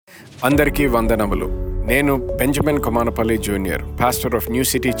అందరికీ వందనములు. నేను Benjamin Komanapalli junior, pastor of new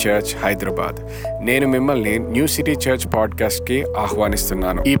city church, Hyderabad. నేను మిమ్మల్ని న్యూ సిటీ చర్చ్ పాడ్కాస్ట్కి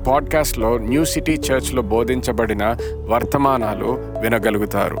ఆహ్వానిస్తున్నాను. ఈ పాడ్కాస్ట్లో న్యూ సిటీ చర్చ్లో బోధించబడిన వర్తమానాలు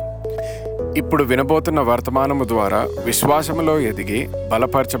వినగలుగుతారు. ఇప్పుడు వినబోతున్న వర్తమానము ద్వారా విశ్వాసములో ఎదిగి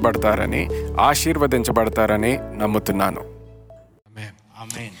బలపరచబడతారని, ఆశీర్వదించబడతారని నమ్ముతున్నాను.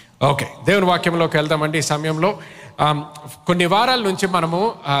 ఓకే, దేవుని వాక్యంలోకి వెళ్దామండి. ఈ సమయంలో కొన్ని వారాల నుంచి మనము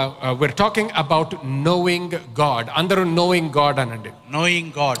we're talking about knowing God. అందరూ knowing God అనండి. Knowing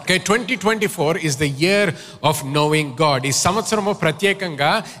God. Okay, 2024 is the year of knowing God. ఈ సంవత్సరము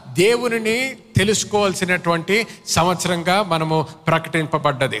ప్రత్యేకంగా దేవునిని తెలుసుకోవాల్సినటువంటి సంవత్సరంగా మనము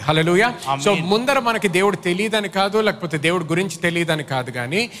ప్రకటింపబడ్డది. హల్లెలూయా. సో ముందర మనకి దేవుడు తెలియదని కాదు, లేకపోతే దేవుడి గురించి తెలియదని కాదు,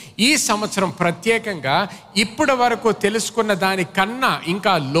 కానీ ఈ సంవత్సరం ప్రత్యేకంగా ఇప్పటి వరకు తెలుసుకున్న దానికన్నా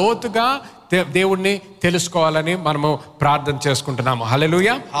ఇంకా లోతుగా దేవుడిని తెలుసుకోవాలని మనము ప్రార్థన చేసుకుంటున్నాము.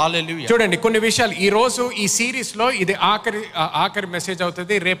 హల్లెలూయా. హల్లెలూయా. చూడండి, కొన్ని విషయాలు ఈ రోజు ఈ సిరీస్ లో ఇది ఆఖరి మెసేజ్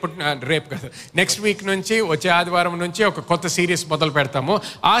అవుతుంది. రేపు కాదు, నెక్స్ట్ వీక్ నుంచి, వచ్చే ఆదివారం నుంచి ఒక కొత్త సిరీస్ మొదలు పెడతాము.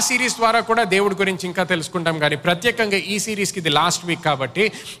 ఆ సిరీస్ ద్వారా కూడా దేవుడి గురించి ఇంకా తెలుసుకుంటాం, కానీ ప్రత్యేకంగా ఈ సిరీస్కి ఇది లాస్ట్ వీక్ కాబట్టి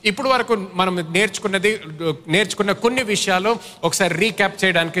ఇప్పుడు వరకు మనం నేర్చుకున్న కొన్ని విషయాలు ఒకసారి రీక్యాప్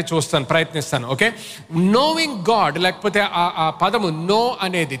చేయడానికి ప్రయత్నిస్తాను. ఓకే, నోవింగ్ గాడ్, లేకపోతే ఆ పదము నో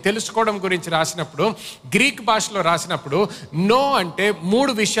అనేది తెలుసుకోవడం గురించి రాసినప్పుడు, గ్రీక్ భాషలో రాసినప్పుడు నో అంటే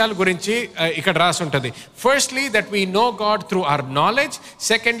 3 విషయాల గురించి ఇక్కడ రాసి ఉంటుంది. Firstly that we know God through our knowledge,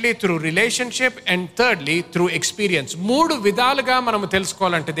 secondly through relationship, and thirdly through experience. 3 విధాలుగా మనం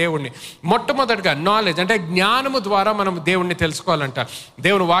తెలుసుకోవాలంటే దేవుణ్ణి. మొట్టమొదటిగా నాలెడ్జ్ అంటే జ్ఞానము ద్వారా మనం దేవుణ్ణి తెలుసుకోవాలంట.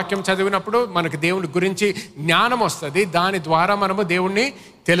 దేవుని వాక్యం చదివినప్పుడు మనకు దేవుని గురించి జ్ఞానం వస్తుంది, దాని ద్వారా మనము దేవుణ్ణి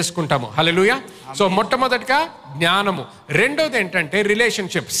తెలుసుకుంటాము. హల్లెలూయా. సో మొట్టమొదటిగా జ్ఞానము. రెండోది ఏంటంటే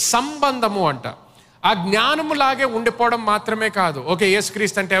రిలేషన్షిప్, సంబంధము అంట. ఆ జ్ఞానము లాగే ఉండిపోవడం మాత్రమే కాదు. ఓకే,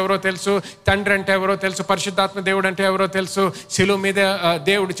 యేసుక్రీస్తు అంటే ఎవరో తెలుసు, తండ్రి అంటే ఎవరో తెలుసు, పరిశుద్ధాత్మ దేవుడు అంటే ఎవరో తెలుసు, శిలువ మీద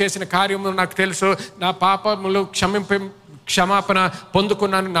దేవుడు చేసిన కార్యము నాకు తెలుసు, నా పాపములు క్షమాపణ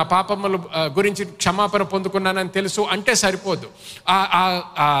పొందుకున్నాను, నా పాపముల గురించి క్షమాపణ పొందుకున్నానని తెలుసు అంటే సరిపోదు.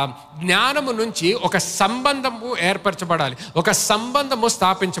 ఆ జ్ఞానము నుంచి ఒక సంబంధము ఏర్పరచబడాలి, ఒక సంబంధము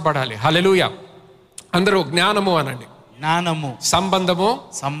స్థాపించబడాలి. హల్లెలూయా. అందరూ జ్ఞానము అనండి. జ్ఞానము,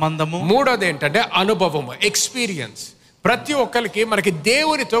 సంబంధము. మూడోది ఏంటంటే అనుభవము, ఎక్స్పీరియన్స్. ప్రతి ఒక్కరికి మనకి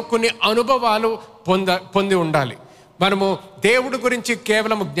దేవునితో కొన్ని అనుభవాలు పొంది ఉండాలి. మనము దేవుడి గురించి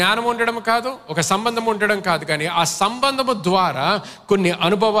కేవలం జ్ఞానం ఉండడం కాదు, ఒక సంబంధం ఉండడం కాదు, కానీ ఆ సంబంధము ద్వారా కొన్ని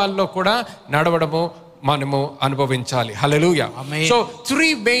అనుభవాల్లో కూడా నడవడము మనము అనుభవించాలి. హల్లెలూయా. So 3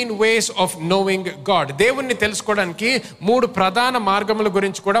 main ways of నోవింగ్ God. దేవుణ్ణి తెలుసుకోవడానికి 3 ప్రధాన మార్గముల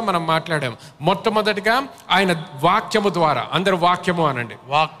గురించి కూడా మనం మాట్లాడాము. మొట్టమొదటిగా ఆయన వాక్యము ద్వారా. అందరూ వాక్యము అనండి.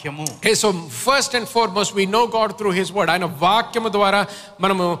 వాక్యము. So first and foremost we know God through his word. ఆయన వాక్యము ద్వారా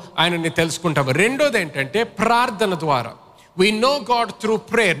మనము ఆయనని తెలుసుకుంటాము. రెండోది ఏంటంటే ప్రార్థన ద్వారా. We know God through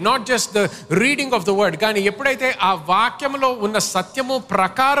prayer, not just the reading of the word. కానీ ఎప్పుడైతే ఆ వాక్యంలో ఉన్న సత్యము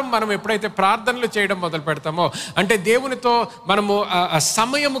ప్రకారం మనం ఎప్పుడైతే ప్రార్థనలు చేయడం మొదలు పెడతామో, అంటే దేవునితో మనము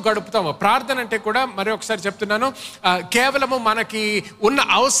సమయము గడుపుతామో. ప్రార్థన అంటే కూడా మరి ఒకసారి చెప్తున్నాను, కేవలము మనకి ఉన్న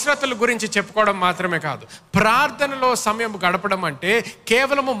అవసరతల గురించి చెప్పుకోవడం మాత్రమే కాదు. ప్రార్థనలో సమయం గడపడం అంటే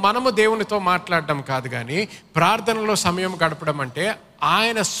కేవలము మనము దేవునితో మాట్లాడడం కాదు, కానీ ప్రార్థనలో సమయం గడపడం అంటే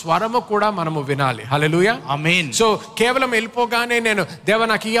ఆయన స్వరము కూడా మనము వినాలి. హల్లెలూయా. ఆమేన్. సో కేవలం వెళ్ళిపోగానే నేను దేవా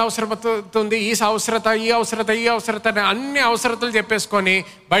నాకు ఈ అవసరమవుతుంది, ఈ అవసరత అన్ని అవసరతలు చెప్పేసుకొని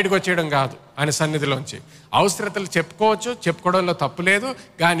బయటకు వచ్చేయడం కాదు. ఆయన సన్నిధిలోంచి అవసరతలు చెప్పుకోవడంలో తప్పు లేదు,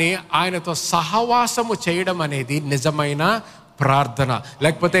 కానీ ఆయనతో సహవాసము చేయడం అనేది నిజమైన ప్రార్థన,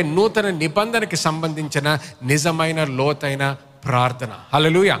 లేకపోతే నూతన నిబంధనకి సంబంధించిన నిజమైన లోతైన ప్రార్థన.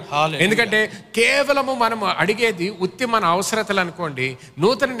 హల్లెలూయా. ఎందుకంటే కేవలము మనం అడిగేది ఉత్తి మన అవసరతలు అనుకోండి.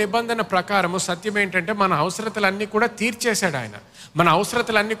 నూతన నిబంధన ప్రకారము సత్యం ఏంటంటే మన అవసరతలన్నీ కూడా తీర్చేశాడు ఆయన. మన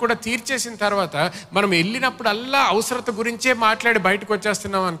అవసరతలన్నీ కూడా తీర్చేసిన తర్వాత మనం వెళ్ళినప్పుడల్లా అవసరత గురించే మాట్లాడి బయటకు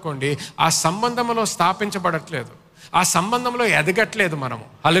వచ్చేస్తున్నాం అనుకోండి, ఆ సంబంధంలో స్థాపించబడట్లేదు, ఆ సంబంధంలో ఎదగట్లేదు మనము.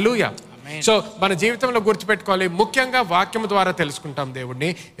 హల్లెలూయా. సో మన జీవితంలో గుర్తుపెట్టుకోవాలి, ముఖ్యంగా వాక్యం ద్వారా తెలుసుకుంటాం దేవుడిని.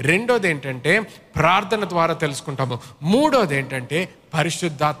 రెండోది ఏంటంటే ప్రార్థన ద్వారా తెలుసుకుంటాము. మూడోది ఏంటంటే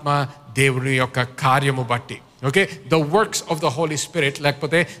పరిశుద్ధాత్మ దేవుని యొక్క కార్యము బట్టి. Okay, the works of the Holy spirit,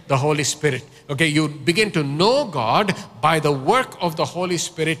 లేకపోతే the Holy spirit. Okay, you begin to know God by the work of the Holy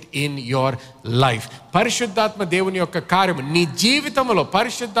spirit in your life. పరిశుద్ధాత్మ దేవుని యొక్క కార్యము నీ జీవితంలో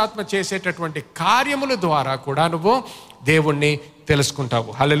పరిశుద్ధాత్మ చేసేటటువంటి కార్యముల ద్వారా కూడా నువ్వు దేవుణ్ణి తెలుసుకుంటావు.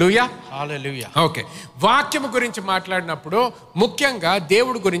 హల్లెలూయా. హల్లెలూయా. ఓకే, వాక్యము గురించి మాట్లాడినప్పుడు ముఖ్యంగా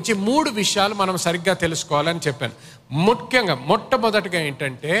దేవుడి గురించి 3 విషయాలు మనం సరిగ్గా తెలుసుకోవాలని చెప్పాను. ముఖ్యంగా మొట్టమొదటిగా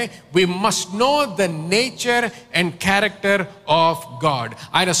ఏంటంటే we must know the nature and character of God.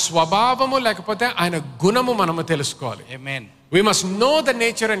 ఆయన స్వభావము లేకపోతే ఆయన గుణము మనము తెలుసుకోవాలి. ఆమేన్. We must know the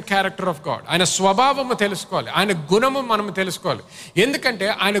nature and character of God. ఆయన స్వభావము తెలుసుకోవాలి, ఆయన గుణము మనం తెలుసుకోవాలి. ఎందుకంటే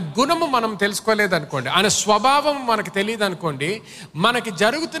ఆయన గుణము మనం తెలుసుకోలేదనుకోండి, ఆయన స్వభావం మనకు తెలియదు అనుకోండి, మనకి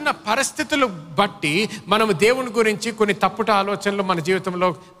జరుగుతున్న పరిస్థితులు బట్టి మనము దేవుని గురించి కొన్ని తప్పుడు ఆలోచనలు మన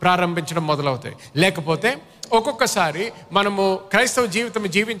జీవితంలో ప్రారంభించడం మొదలవుతాయి. లేకపోతే ఒక్కొక్కసారి మనము క్రైస్తవ జీవితం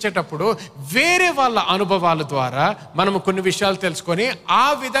జీవించేటప్పుడు వేరే వాళ్ళ అనుభవాల ద్వారా మనము కొన్ని విషయాలు తెలుసుకొని ఆ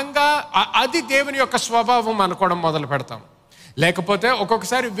విధంగా అది దేవుని యొక్క స్వభావం అనుకోవడం మొదలు పెడతాం. లేకపోతే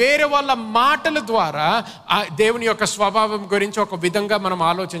ఒక్కొక్కసారి వేరే వాళ్ళ మాటల ద్వారా ఆ దేవుని యొక్క స్వభావం గురించి ఒక విధంగా మనం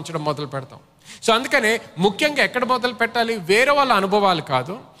ఆలోచించడం మొదలు పెడతాం. సో అందుకనే ముఖ్యంగా ఎక్కడ మొదలు పెట్టాలి? వేరే వాళ్ళ అనుభవాలు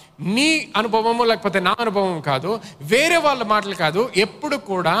కాదు, నీ అనుభవము లేకపోతే నా అనుభవం కాదు, వేరే వాళ్ళ మాటలు కాదు. ఎప్పుడు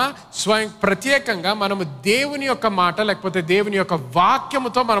కూడా స్వయం ప్రత్యేకంగా మనము దేవుని యొక్క మాట లేకపోతే దేవుని యొక్క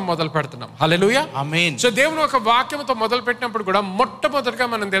వాక్యముతో మనం మొదలు పెడుతున్నాం. హల్లెలూయా. ఆమేన్. సో దేవుని యొక్క వాక్యముతో మొదలు పెట్టినప్పుడు కూడా మొట్టమొదటిగా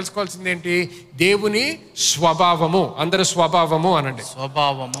మనం తెలుసుకోవాల్సింది ఏంటి? దేవుని స్వభావము. అందరూ స్వభావము అనండి.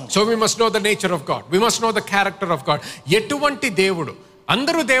 స్వభావము. So we must know the nature of God, we must know the character of God. ఎటువంటి దేవుడు?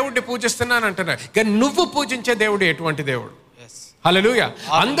 అందరూ దేవుడిని పూజిస్తున్నాను అంటున్నారు, కానీ నువ్వు పూజించే దేవుడు ఎటువంటి దేవుడు? హల్లెలూయా.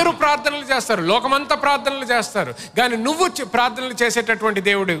 అందరూ ప్రార్థనలు చేస్తారు, లోకమంతా ప్రార్థనలు చేస్తారు, కానీ నువ్వు ప్రార్థనలు చేసేటటువంటి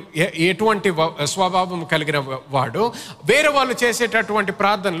దేవుడు ఎటువంటి స్వభావం కలిగిన వాడు? వేరే వాళ్ళు చేసేటటువంటి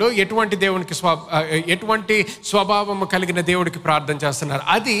ప్రార్థనలు ఎటువంటి దేవునికి ఎటువంటి స్వభావం కలిగిన దేవుడికి ప్రార్థన చేస్తున్నారు?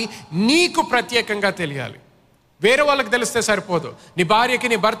 అది నీకు ప్రత్యేకంగా తెలియాలి. వేరే వాళ్ళకి తెలిస్తే సరిపోదు. నీ భార్యకి,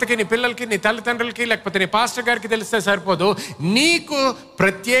 నీ భర్తకి, నీ పిల్లలకి, నీ తల్లిదండ్రులకి లేకపోతే నీ పాస్టర్ గారికి తెలిస్తే సరిపోదు. నీకు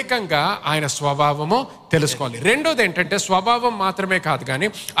ప్రత్యేకంగా ఆయన స్వభావము తెలుసుకోవాలి. రెండోది ఏంటంటే స్వభావం మాత్రమే కాదు, కానీ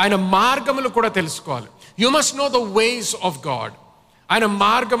ఆయన మార్గములు కూడా తెలుసుకోవాలి. You must know the ways of God. ఆయన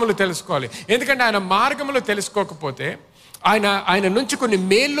మార్గములు తెలుసుకోవాలి. ఎందుకంటే ఆయన మార్గములు తెలుసుకోకపోతే ఆయన నుంచి కొన్ని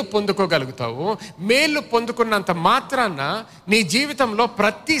మేళ్ళు పొందుకోగలుగుతావు. మేళ్ళు పొందుకున్నంత మాత్రాన నీ జీవితంలో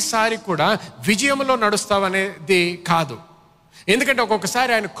ప్రతిసారి కూడా విజయంలో నడుస్తావు అనేది కాదు. ఎందుకంటే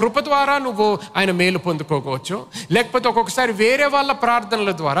ఒక్కొక్కసారి ఆయన కృప ద్వారా నువ్వు ఆయన మేలు పొందుకోవచ్చు, లేకపోతే ఒక్కొక్కసారి వేరే వాళ్ళ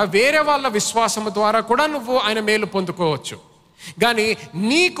ప్రార్థనల ద్వారా, వేరే వాళ్ళ విశ్వాసము ద్వారా కూడా నువ్వు ఆయన మేలు పొందుకోవచ్చు. కానీ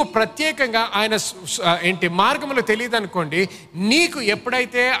నీకు ప్రత్యేకంగా ఆయన మార్గములు తెలియదు అనుకోండి, నీకు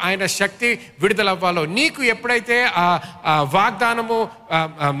ఎప్పుడైతే ఆయన శక్తి విడుదలవ్వాలో, నీకు ఎప్పుడైతే ఆ వాగ్దానము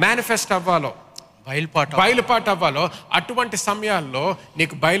మేనిఫెస్ట్ అవ్వాలో, బయలుపాటు అవ్వాలో, అటువంటి సమయాల్లో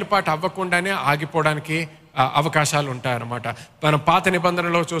నీకు బయలుపాటు అవ్వకుండానే ఆగిపోవడానికి అవకాశాలు ఉంటాయన్నమాట. మనం పాత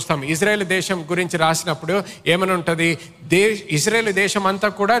నిబంధనలో చూస్తాం, ఇజ్రాయేల్ దేశం గురించి రాసినప్పుడు ఏమని ఉంటుంది? ఇజ్రాయేల్ దేశం అంతా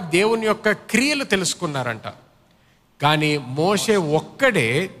కూడా దేవుని యొక్క క్రియలు తెలుసుకున్నారంట. కానీ మోషే ఒక్కడే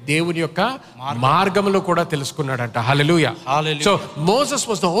దేవుని యొక్క మార్గములు కూడా తెలుసుకున్నాడంట. హల్లెలూయా. So Moses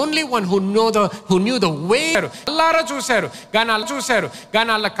was the only one who knew the way. కల్లారా చూశారు కానీ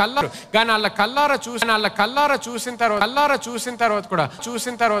వాళ్ళ కల్లారా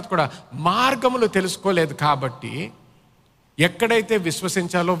చూసిన తర్వాత కూడా మార్గములు తెలుసుకోలేదు. కాబట్టి ఎక్కడైతే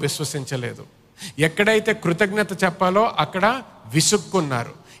విశ్వసించాలో విశ్వసించలేదు, ఎక్కడైతే కృతజ్ఞత చెప్పాలో అక్కడ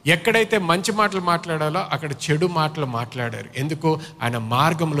విసుక్కున్నారు, ఎక్కడైతే మంచి మాటలు మాట్లాడాలో అక్కడ చెడు మాటలు మాట్లాడారు. ఎందుకు? ఆయన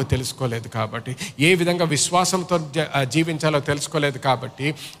మార్గంలో తెలుసుకోలేదు కాబట్టి, ఏ విధంగా విశ్వాసంతో జీవించాలో తెలుసుకోలేదు కాబట్టి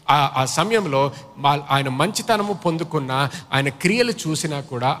ఆ సమయంలో ఆయన మంచితనము పొందుకున్న, ఆయన క్రియలు చూసినా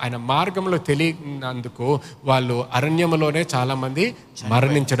కూడా ఆయన మార్గంలో తెలియనందుకు వాళ్ళు అరణ్యంలోనే చాలామంది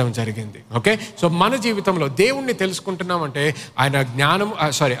మరణించడం జరిగింది. ఓకే, సో మన జీవితంలో దేవుణ్ణి తెలుసుకుంటున్నామంటే ఆయన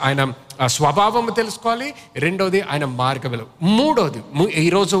ఆయన స్వభావము తెలుసుకోవాలి. రెండోది ఆయన మార్గములు. మూడోది,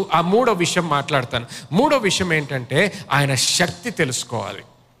 ఈరోజు ఆ మూడో విషయం మాట్లాడతాను. మూడో విషయం ఏంటంటే ఆయన శక్తి తెలుసుకోవాలి.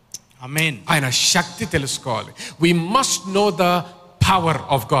 ఆమేన్. ఆయన శక్తి తెలుసుకోవాలి. We must know the power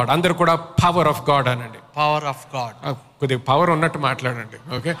of God. అందరూ కూడా పవర్ ఆఫ్ గాడ్ అనండి. Power of God. కొద్దిగా పవర్ ఉన్నట్టు మాట్లాడండి.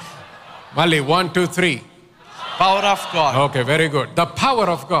 ఓకే, మళ్ళీ 1 2 3. Power of God. Okay, very good. The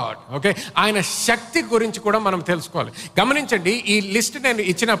power of God. Okay, ఆయన శక్తి గురించి కూడా మనం తెలుసుకోవాలి. గమనించండి, ఈ లిస్ట్ నేను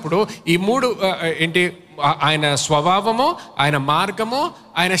ఇచ్చినప్పుడు ఈ మూడు ఏంటి? ఆయన స్వభావము, ఆయన మార్గము,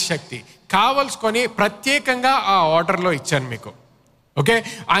 ఆయన శక్తి కావలసుకొని ప్రత్యేకంగా ఆ ఆర్డర్లో ఇచ్చాను మీకు. ఓకే,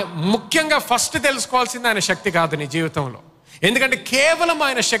 ముఖ్యంగా ఫస్ట్ తెలుసుకోవాల్సింది ఆయన శక్తి కాదు నీ జీవితంలో. ఎందుకంటే కేవలం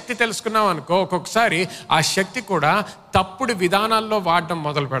ఆయన శక్తి తెలుసుకున్నావు అనుకో, ఒక్కొక్కసారి ఆ శక్తి కూడా తప్పుడు విధానాల్లో వాడడం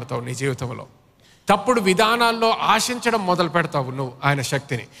మొదలు పెడతావు నీ జీవితంలో. తప్పుడు విధానాల్లో ఆశించడం మొదలు పెడతావు నువ్వు ఆయన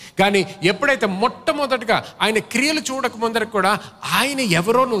శక్తిని. కానీ ఎప్పుడైతే మొట్టమొదటిగా ఆయన క్రియలు చూడక ముందర కూడా ఆయన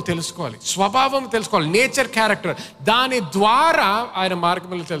ఎవరో నువ్వు తెలుసుకోవాలి, స్వభావం తెలుసుకోవాలి, నేచర్, క్యారెక్టర్. దాని ద్వారా ఆయన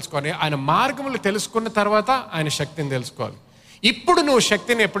మార్గములు తెలుసుకోవాలి. ఆయన మార్గములు తెలుసుకున్న తర్వాత ఆయన శక్తిని తెలుసుకోవాలి. ఇప్పుడు నువ్వు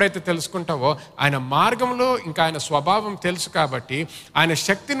శక్తిని ఎప్పుడైతే తెలుసుకుంటావో ఆయన మార్గంలో ఇంకా ఆయన స్వభావం తెలుసు కాబట్టి ఆయన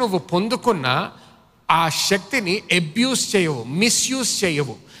శక్తి నువ్వు పొందుకున్నా ఆ శక్తిని అబ్యూస్ చేయవు, మిస్యూజ్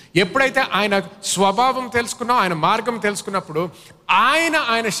చేయవు. ఎప్పుడైతే ఆయన స్వభావం తెలుసుకున్నావు, ఆయన మార్గం తెలుసుకున్నప్పుడు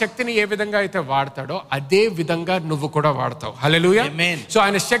ఆయన శక్తిని ఏ విధంగా అయితే వాడతాడో అదే విధంగా నువ్వు కూడా వాడతావు. హల్లెలూయా. సో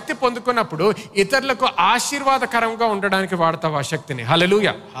ఆయన శక్తి పొందుకున్నప్పుడు ఇతరులకు ఆశీర్వాదకరంగా ఉండడానికి వాడతావు ఆ శక్తిని.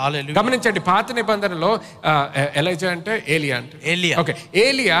 హల్లెలూయా. గమనించండి, పాత నిబంధనలో ఎలైజా అంటే ఏలియా. ఓకే,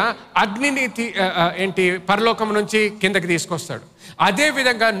 ఏలియా అగ్నిని పరలోకం నుంచి కిందకి తీసుకొస్తాడు. అదే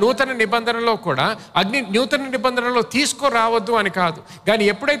విధంగా నూతన నిబంధనలో కూడా నూతన నిబంధనలో తీసుకురావద్దు అని కాదు, కానీ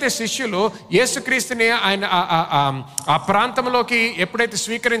ఎప్పుడైతే శిష్యులు యేసుక్రీస్తుని ఆయన ఆ ప్రాంతంలోకి ఎప్పుడైతే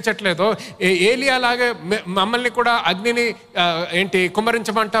స్వీకరించట్లేదో, ఏలియా లాగా మమ్మల్ని కూడా అగ్నిని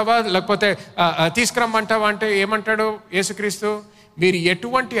కుమ్మరించమంటావా లేకపోతే తీసుకురమ్మంటావా అంటే ఏమంటాడు యేసుక్రీస్తు? మీరు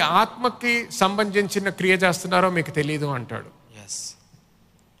ఎటువంటి ఆత్మకి సంబంధించిన క్రియ చేస్తున్నారో మీకు తెలియదు అంటాడు.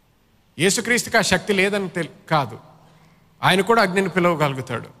 యేసుక్రీస్తుకి ఆ శక్తి లేదని కాదు, ఆయన కూడా అగ్నిని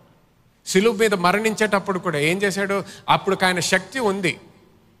పిలవగలుగుతాడు. సిలువ మీద మరణించేటప్పుడు కూడా ఏం చేశాడు? అప్పుడు ఆయన శక్తి ఉంది.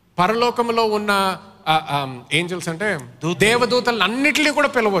 పరలోకంలో ఉన్న ఏంజల్స్ అంటే దేవదూతలను అన్నిటినీ కూడా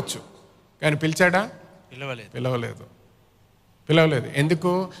పిలవచ్చు, కానీ పిలిచాడా? పిలవలేదు.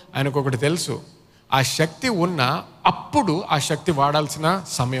 ఎందుకు? ఆయనకు ఒకటి తెలుసు, ఆ శక్తి ఉన్నా అప్పుడు ఆ శక్తి వాడాల్సిన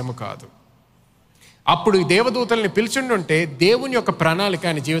సమయం కాదు. అప్పుడు ఈ దేవదూతల్ని పిలిచిండుంటే దేవుని యొక్క ప్రణాళిక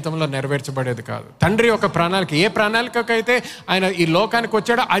ఆయన జీవితంలో నెరవేర్చబడేది కాదు. తండ్రి యొక్క ప్రణాళిక, ఏ ప్రణాళికకైతే ఆయన ఈ లోకానికి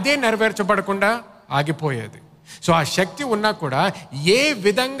వచ్చాడో అదే నెరవేర్చబడకుండా ఆగిపోయేది. సో ఆ శక్తి ఉన్నా కూడా ఏ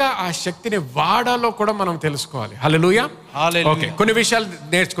విధంగా ఆ శక్తిని వాడాలో కూడా మనం తెలుసుకోవాలి. హల్లెలూయా. ఓకే, కొన్ని విషయాలు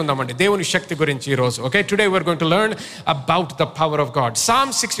నేర్చుకుందామండి దేవుని శక్తి గురించి ఈరోజు. Okay, today we are going to learn about the power of God. Psalm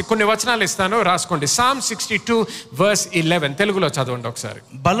 60, కొన్ని వచనాలు ఇస్తాను, రాసుకోండి. Psalm 62 verse 11, తెలుగులో చదవండి ఒకసారి.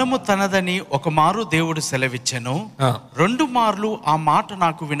 బలము తనదని ఒక మారు దేవుడు సెలవిచ్చెను, రెండు మార్లు ఆ మాట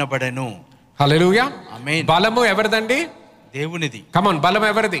నాకు వినబడెను. హల్లెలూయా. ఆమేన్. బలము ఎవరిదండి? దేవునిది. కమాన్, బలం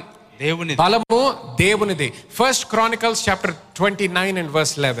ఎవరిది? దేవునిది. బలము దేవునిది. 1 Chronicles chapter 29 and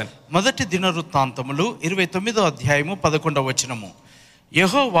verse 11. మొదటి దినవృత్తాంతములు 29వ అధ్యాయము 11వ వచనము.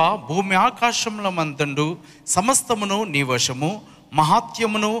 యెహోవా భూమి ఆకాశముల మందండు సమస్తమును నీ వశము,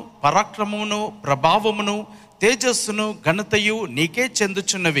 మహాత్యమును పరాక్రమమును ప్రభావమును తేజస్సును ఘనతయు నీకే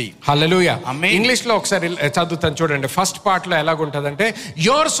చెందుచున్నవి. హల్లెలూయా. ఇంగ్లీష్ లో ఒకసారి చదువుతాను చూడండి. ఫస్ట్ పార్ట్ లో ఎలాగుంటదంటే,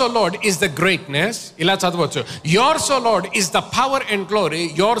 yours O Lord is the greatness, ఇలా చదవచ్చు. Yours O Lord is the power and glory,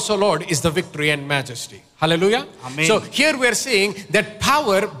 yours O Lord is the victory and majesty. Hallelujah. So here we are seeing that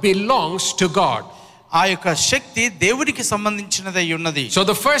power belongs to God. ఆ యొక్క శక్తి దేవునికి సంబంధించినదై ఉన్నది. So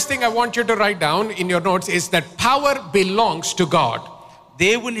the first thing I want you to write down in your notes is that power belongs to God.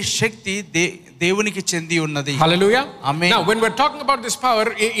 దేవుని శక్తి దేవునికి చెంది ఉన్నది. హల్లెలూయా. ఆమేన్. Now when we're talking about this power,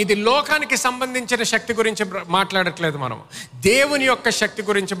 ఇది లోకానికి సంబంధించిన శక్తి గురించి మాట్లాడట్లేదు, మనం దేవుని యొక్క శక్తి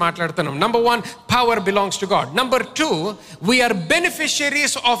గురించి మాట్లాడుతున్నాం. Number 1, power belongs to God. Number 2, we are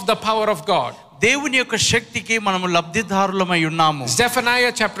beneficiaries of the power of God. దేవుని యొక్క శక్తికి మనము లబ్ధిదారులమై ఉన్నాము.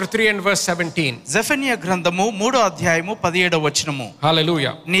 Zephaniah chapter 3 and verse 17. జెఫన్యా గ్రంథము 3వ అధ్యాయము 17వ వచనము.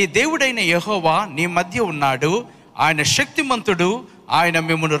 హల్లెలూయా. నీ దేవుడైన యెహోవా నీ మధ్య ఉన్నాడు, ఆయన శక్తిమంతుడు, ఆయన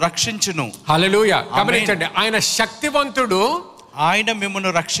మిమ్మును రక్షించును. హల్లెలూయా. గమనించండి, ఆయన శక్తివంతుడు, ఆయన మిమ్మును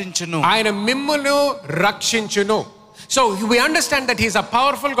రక్షించును. ఆయన మిమ్మును రక్షించును. So we understand that he is a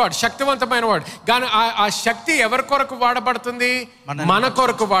powerful God, శక్తివంతమైన వాడు. కానీ ఆ శక్తి ఎవరి కొరకు వాడబడుతుంది? మన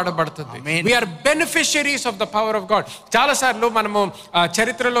కొరకు వాడబడుతుంది. we are beneficiaries of the power of God. చాలా సార్లు మనము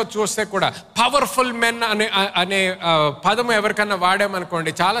చరిత్రలో చూస్తే కూడా పవర్ఫుల్ మెన్ అనే పదము ఎవరికన్నా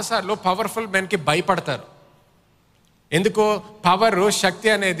వాడామనుకోండి, చాలా సార్లు పవర్ఫుల్ మెన్ కి భయపడతారు. ఎందుకు? పవర్, శక్తి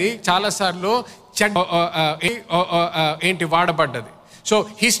అనేది చాలాసార్లు వాడబడ్డది. సో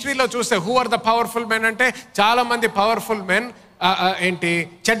హిస్టరీలో చూస్తే who are the powerful men అంటే, చాలా మంది పవర్ఫుల్ మెన్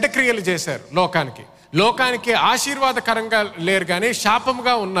చెడ్డ క్రియలు చేశారు లోకానికి ఆశీర్వాదకరంగా లేరు, కానీ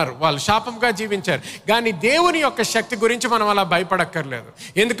శాపంగా ఉన్నారు, వాళ్ళు శాపంగా జీవించారు. కానీ దేవుని యొక్క శక్తి గురించి మనం అలా భయపడక్కర్లేదు.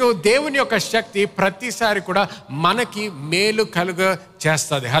 ఎందుకు? దేవుని యొక్క శక్తి ప్రతిసారి కూడా మనకి మేలు కలుగ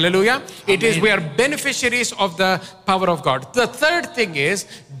చేస్తుంది. హల్లెలూయా. It is we are beneficiaries of the power of God. The third thing is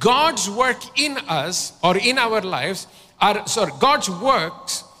God's work in us are in our lifes God's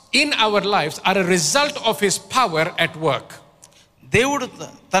works in our lifes are a result of his power at work. దేవుడు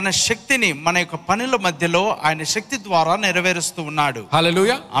తన శక్తిని మన యొక్క పనుల మధ్యలో ఆయన శక్తి ద్వారా నెరవేరుస్తూ ఉన్నాడు.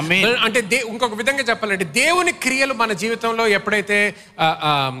 హల్లెలూయా. ఆమేన్. అంటే ఇంకొక విధంగా చెప్పాలంటే, దేవుని క్రియలు మన జీవితంలో ఎప్పుడైతే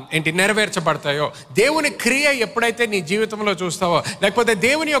నెరవేర్చబడతాయో, దేవుని క్రియ ఎప్పుడైతే నీ జీవితంలో చూస్తావో, లేకపోతే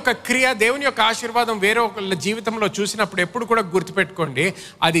దేవుని యొక్క క్రియ, దేవుని యొక్క ఆశీర్వాదం వేరే ఒకళ్ళ జీవితంలో చూసినప్పుడు ఎప్పుడు కూడా గుర్తుపెట్టుకోండి,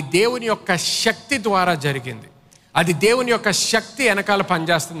 అది దేవుని యొక్క శక్తి ద్వారా జరిగింది. అది దేవుని యొక్క శక్తి వెనకాల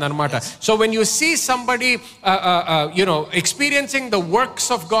పనిచేస్తుంది అనమాట. So when you see somebody experiencing the works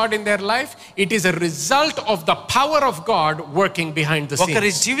of God in their life, it is a result of the power of God working behind the scenes.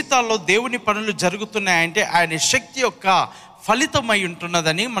 ఒకరి జీవితాల్లో దేవుని పనులు జరుగుతున్నాయంటే ఆయన శక్తి యొక్క ఫలితమై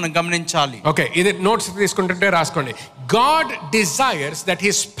ఉంటున్నదని మనం గమనించాలి. ఓకే, ఇది నోట్స్ తీసుకుంటుంటే రాసుకోండి. God desires that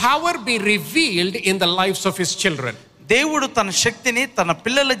his power be revealed in the lifes of his children. దేవుడు తన శక్తిని తన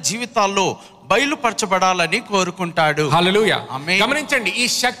పిల్లల జీవితాల్లో బయలుపరచబడాలని కోరుకుంటాడు. హల్లెలూయా. ఆమేన్. గమనించండి, ఈ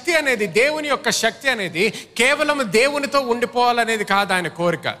శక్తి అనేది, దేవుని యొక్క శక్తి అనేది కేవలం దేవునితో ఉండిపోవాలనేది కాదు ఆయన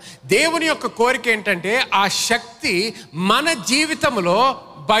కోరిక. దేవుని యొక్క కోరిక ఏంటంటే ఆ శక్తి మన జీవితంలో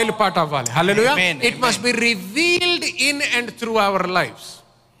బయలుపాటు అవ్వాలి. హల్లెలూయా. It must be revealed in and through our lifes.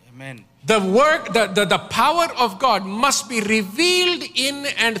 Amen. The work, the power of God must be revealed in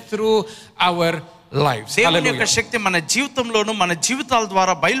and through our lives. దేవుని యొక్క శక్తి మన జీవితంలోను మన జీవితాల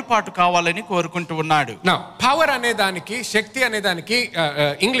ద్వారా బయలుపాటు కావాలని కోరుకుంటూ ఉన్నాడు. Now, power అనే దానికి, శక్తి అనే దానికి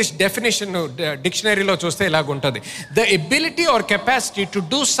ఇంగ్లీష్ డెఫినేషన్ డిక్షనరీలో చూస్తే ఇలాగ ఉంటుంది: the ability or capacity to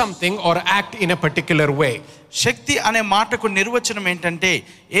do something or act in a particular way. శక్తి అనే మాటకు నిర్వచనం ఏంటంటే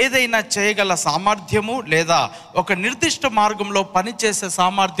ఏదైనా చేయగల సామర్థ్యము లేదా ఒక నిర్దిష్ట మార్గంలో పనిచేసే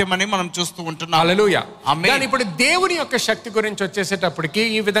సామర్థ్యం అని మనం చూస్తూ ఉంటున్నాం. హల్లెలూయా. ఆమేన్. కానీ ఇప్పుడు దేవుని యొక్క శక్తి గురించి వచ్చేసేటప్పటికి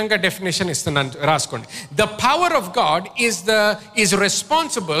ఈ విధంగా డెఫినేషన్ ఇస్తున్నాను, రాసుకోండి. The power of God is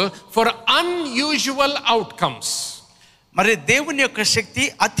responsible for unusual outcomes. మరి దేవుని యొక్క శక్తి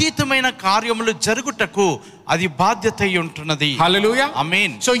అతీతమైన కార్యములు జరుగుటకు అది బాధ్యత అయి ఉంటున్నది. Hallelujah. Amen.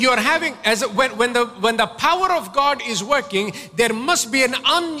 So you are having, when the power of God is working, there must be an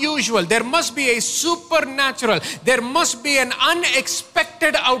unusual, there must be a supernatural, there must be an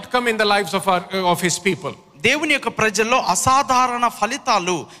unexpected outcome in the lives of his people. దేవుని యొక్క ప్రజల్లో అసాధారణ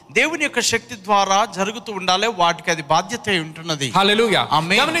ఫలితాలు దేవుని యొక్క శక్తి ద్వారా జరుగుతూ ఉండాలి. వాటికి అది బాధ్యత అయి ఉంటున్నది. హల్లెలూయా.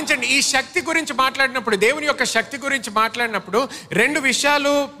 ఆమేన్. గమనించండి, ఈ శక్తి గురించి మాట్లాడినప్పుడు, దేవుని యొక్క శక్తి గురించి మాట్లాడినప్పుడు రెండు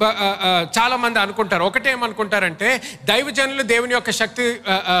విషయాలు చాలా మంది అనుకుంటారు. ఒకటేమనుకుంటారంటే దైవజనులు దేవుని యొక్క శక్తి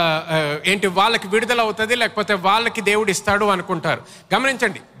వాళ్ళకి విడుదల అవుతుంది, లేకపోతే వాళ్ళకి దేవుడు ఇస్తాడు అనుకుంటారు.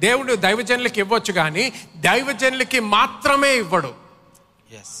 గమనించండి, దేవుడు దైవజనులకి ఇవ్వచ్చు కానీ దైవజనులకి మాత్రమే ఇవ్వడు.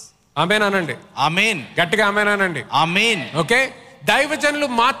 ఆమేన్ అనండి. ఆమేన్. గట్టిగా ఆమేన్ అనండి. ఆమేన్. ఓకే, దైవజనులు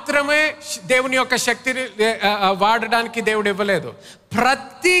మాత్రమే దేవుని యొక్క శక్తిని వాడడానికి దేవుడు ఇవ్వలేదు.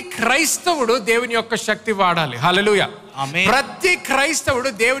 ప్రతి క్రైస్తవుడు దేవుని యొక్క శక్తి వాడాలి. హల్లెలూయా. ఆమేన్. ప్రతి క్రైస్తవుడు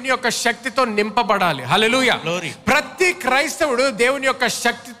దేవుని యొక్క శక్తితో నింపబడాలి. హల్లెలూయా. ప్రతి క్రైస్తవుడు దేవుని యొక్క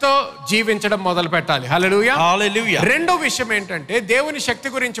శక్తితో జీవించడం మొదలు పెట్టాలి. హల్లెలూయా. హల్లెలూయా. రెండో విషయం ఏంటంటే, దేవుని శక్తి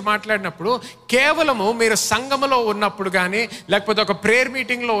గురించి మాట్లాడినప్పుడు కేవలము మీరు సంఘములో ఉన్నప్పుడు కానీ లేకపోతే ఒక ప్రేయర్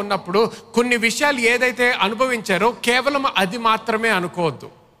మీటింగ్ లో ఉన్నప్పుడు కొన్ని విషయాలు ఏదైతే అనుభవించారో కేవలం అది మాత్రమే అనుకోవద్దు.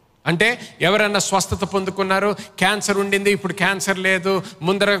 అంటే ఎవరైనా స్వస్థత పొందుకున్నారు, క్యాన్సర్ ఉండింది ఇప్పుడు క్యాన్సర్ లేదు,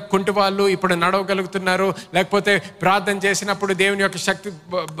 ముందర కుంటి వాళ్ళు ఇప్పుడు నడవగలుగుతున్నారు, లేకపోతే ప్రార్థన చేసినప్పుడు దేవుని యొక్క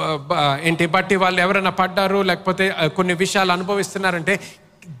శక్తి బట్టి వాళ్ళు ఎవరైనా పడ్డారు, లేకపోతే కొన్ని విషయాలు అనుభవిస్తున్నారంటే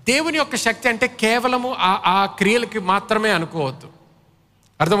దేవుని యొక్క శక్తి అంటే కేవలము ఆ క్రియలకి మాత్రమే అనుకోవద్దు.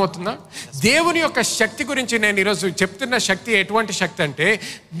 అర్థమవుతుందా? దేవుని యొక్క శక్తి గురించి నేను ఈరోజు చెప్తున్న శక్తి ఎటువంటి శక్తి అంటే,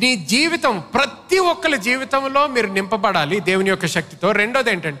 నీ జీవితం, ప్రతి ఒక్కరి జీవితంలో మీరు నింపబడాలి దేవుని యొక్క శక్తితో.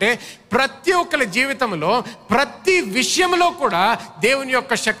 రెండోది ఏంటంటే, ప్రతి ఒక్కరి జీవితంలో ప్రతి విషయంలో కూడా దేవుని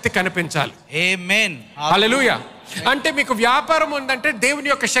యొక్క శక్తి కనిపించాలి. ఆమేన్. హల్లెలూయా. అంటే మీకు వ్యాపారం ఉందంటే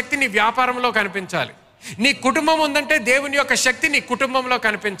దేవుని యొక్క శక్తి నీ వ్యాపారంలో కనిపించాలి. నీ కుటుంబం ఉందంటే దేవుని యొక్క శక్తి నీ కుటుంబంలో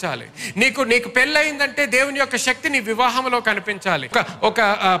కనిపించాలి. నీకు పెళ్ళయిందంటే దేవుని యొక్క శక్తి నీ వివాహంలో కనిపించాలి. ఒక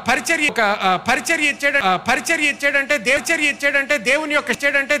పరిచర్య ఇచ్చాడంటే దేవుని యొక్క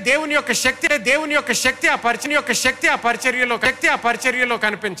శక్తి ఆ పరిచర్యలో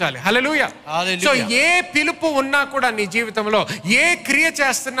కనిపించాలి. హల్లెలూయా. సో ఏ పిలుపు ఉన్నా కూడా నీ జీవితంలో, ఏ క్రియ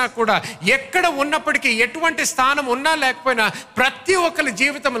చేస్తున్నా కూడా, ఎక్కడ ఉన్నప్పటికీ, ఎటువంటి స్థానం ఉన్నా లేకపోయినా ప్రతి ఒక్కరి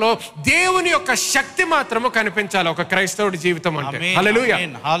జీవితంలో దేవుని యొక్క శక్తి మాత్రము కనిపించాలి ఒక క్రైస్తవుడి జీవితం అంటే. హల్లెలూయా.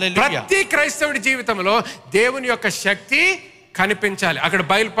 ప్రతి క్రైస్తవుడి జీవితంలో దేవుని యొక్క శక్తి కనిపించాలి, అక్కడ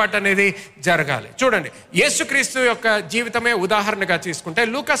బయలుపాటు అనేది జరగాలి. చూడండి, యేసుక్రీస్తు యొక్క జీవితమే ఉదాహరణగా తీసుకుంటే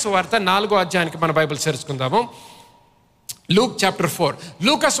లూకా సువార్త 4వ అధ్యాయానికి మన బైబిల్ తెరుచుకుందాము. Luke chapter 4.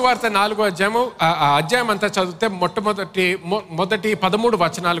 లూకా సువార్త 4వ అధ్యాయము, అధ్యాయం అంతా చదివితే మొదటి 13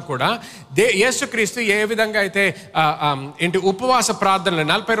 వచనాలు కూడా యేసుక్రీస్తు ఏ విధంగా అయితే ఉపవాస ప్రార్థనలు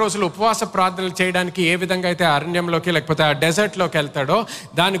 40 రోజులు ఉపవాస ప్రార్థనలు చేయడానికి ఏ విధంగా అయితే అరణ్యంలోకి లేకపోతే ఆ డెజర్ట్లోకి వెళ్తాడో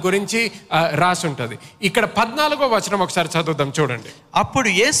దాని గురించి రాసి ఉంటుంది. ఇక్కడ 14వ వచనం ఒకసారి చదువుదాం, చూడండి. అప్పుడు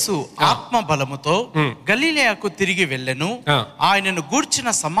యేసు ఆత్మ బలముతో గలిలయకు తిరిగి వెళ్ళెను. ఆయనను గూర్చిన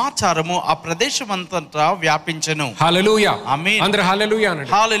సమాచారము ఆ ప్రదేశమంతటా వ్యాపించెను. హల్లెలూయా. ఆమేన్. అందరూ హల్లెలూయా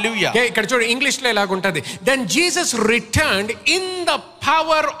అనండి. హల్లెలూయా. ఇక్కడ చూడండి, ఇంగ్లీష్ లో ఇలాగ ఉంటది. Then Jesus returned in the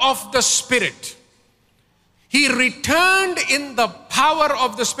power of the spirit. He returned in the power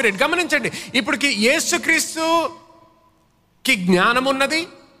of the Spirit. గమనించండి, ఇప్పటికి యేసుక్రీస్తుకి జ్ఞానం ఉన్నది,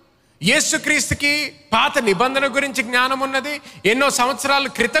 యేసుక్రీస్తుకి పాత నిబంధన గురించి జ్ఞానం ఉన్నది. ఎన్నో సంవత్సరాల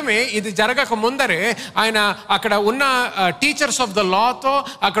క్రితమే, ఇది జరగక ముందరే ఆయన అక్కడ ఉన్న టీచర్స్ ఆఫ్ ద లాతో,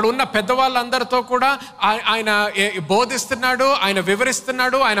 అక్కడ ఉన్న పెద్దవాళ్ళందరితో కూడా ఆయన బోధిస్తున్నాడు, ఆయన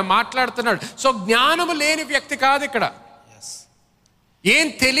వివరిస్తున్నాడు, ఆయన మాట్లాడుతున్నాడు. సో జ్ఞానము లేని వ్యక్తి కాదు ఇక్కడ. ఏం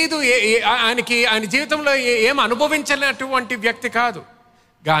తెలీదు, ఆయన జీవితంలో ఏం అనుభవించలేనటువంటి వ్యక్తి కాదు.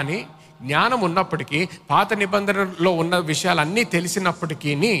 కానీ జ్ఞానం ఉన్నప్పటికీ, పాత నిబంధనలో ఉన్న విషయాలన్నీ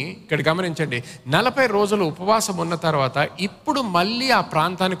తెలిసినప్పటికీ, ఇక్కడ గమనించండి, 40 రోజులు ఉపవాసం ఉన్న తర్వాత ఇప్పుడు మళ్ళీ ఆ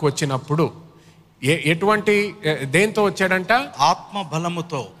ప్రాంతానికి వచ్చినప్పుడు ఎటువంటి దేంతో వచ్చాడంట?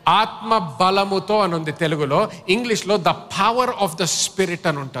 ఆత్మ బలముతో అని ఉంది తెలుగులో. ఇంగ్లీష్లో the power of the spirit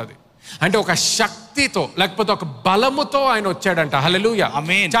అని ఉంటుంది. అంటే ఒక శక్తితో లేకపోతే ఒక బలముతో ఆయన వచ్చాడంట. హల్లెలూయా.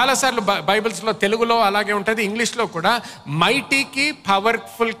 చాలా సార్లు బైబిల్స్ లో తెలుగులో అలాగే ఉంటుంది, ఇంగ్లీష్ లో కూడా మైటీకి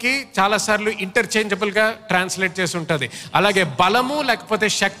పవర్ఫుల్ కి చాలా సార్లు ఇంటర్చేంజబుల్ గా ట్రాన్స్లేట్ చేసి ఉంటుంది. అలాగే బలము లేకపోతే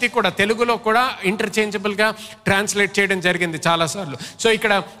శక్తి కూడా తెలుగులో కూడా ఇంటర్చేంజబుల్ గా ట్రాన్స్లేట్ చేయడం జరిగింది చాలా సార్లు. సో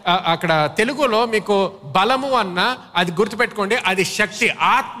ఇక్కడ అక్కడ తెలుగులో మీకు బలము అన్న అది గుర్తుపెట్టుకోండి, అది శక్తి,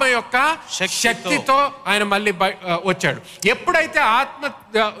 ఆత్మ యొక్క శక్తితో ఆయన మళ్ళీ వచ్చాడు. ఎప్పుడైతే ఆత్మ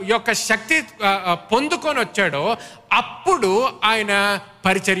యొక్క శక్తి పొందుకొని వచ్చాడో అప్పుడు ఆయన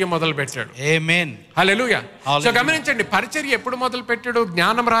పరిచర్య మొదలు పెట్టాడు. ఆమేన్. హల్లెలూయా. సో గమనించండి, పరిచర్య ఎప్పుడు మొదలు పెట్టాడు?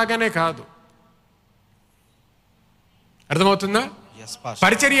 జ్ఞానం రాగానే కాదు. అర్థమవుతుందా?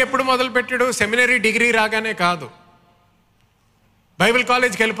 పరిచర్య ఎప్పుడు మొదలు పెట్టాడు? సెమినరీ డిగ్రీ రాగానే కాదు, బైబిల్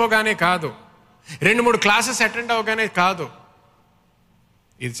కాలేజ్కి వెళ్ళిపోగానే కాదు, 2-3 క్లాసెస్ అటెండ్ అవగానే కాదు.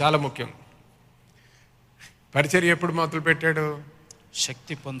 ఇది చాలా ముఖ్యం. పరిచర్య ఎప్పుడు మొదలు పెట్టాడు?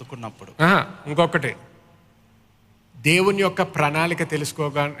 శక్తి పొందుకున్నప్పుడు. ఇంకొకటి, దేవుని యొక్క ప్రణాళిక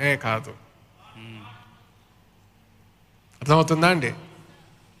తెలుసుకోగానే కాదు. అర్థమవుతుందా అండి?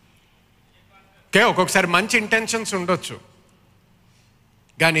 ఒక్కొక్కసారి మంచి ఇంటెన్షన్స్ ఉండొచ్చు,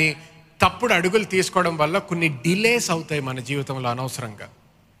 కానీ తప్పుడు అడుగులు తీసుకోవడం వల్ల కొన్ని డిలేస్ అవుతాయి మన జీవితంలో అనవసరంగా.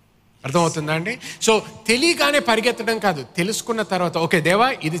 అర్థమవుతుందా అండి? సో తెలియగానే పరిగెత్తడం కాదు, తెలుసుకున్న తర్వాత ఓకే దేవా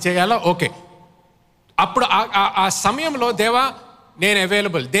ఇది చేయాలా, ఓకే అప్పుడు ఆ సమయంలో దేవా నేను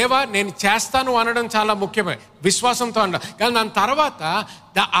అవైలబుల్, దేవా నేను చేస్తాను అనడం చాలా ముఖ్యమే, విశ్వాసంతో అనడం. కానీ దాని తర్వాత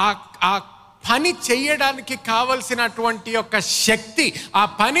ఆ పని చేయడానికి కావలసినటువంటి యొక్క శక్తి, ఆ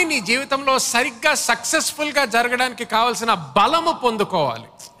పని నీ జీవితంలో సరిగ్గా సక్సెస్ఫుల్గా జరగడానికి కావలసిన బలము పొందుకోవాలి.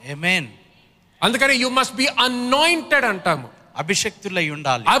 ఆమేన్. అందుకని యు మస్ట్ బి అనాయింటెడ్ అంటాము. అభిషక్తులై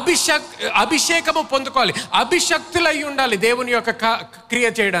ఉండాలి, అభిషేకము పొందుకోవాలి, అభిషక్తులై ఉండాలి దేవుని యొక్క క్రియ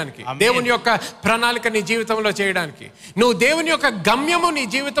చేయడానికి, దేవుని యొక్క ప్రణాళిక నీ జీవితంలో చేయడానికి. నువ్వు దేవుని యొక్క గమ్యము నీ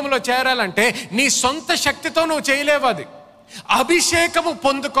జీవితంలో చేరాలంటే నీ సొంత శక్తితో నువ్వు చేయలేవు. అది అభిషేకము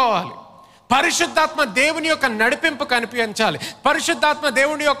పొందుకోవాలి. పరిశుద్ధాత్మ దేవుని యొక్క నడిపింపు కనిపించాలి, పరిశుద్ధాత్మ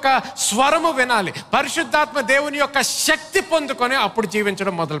దేవుని యొక్క స్వరము వినాలి, పరిశుద్ధాత్మ దేవుని యొక్క శక్తి పొందుకొని అప్పుడు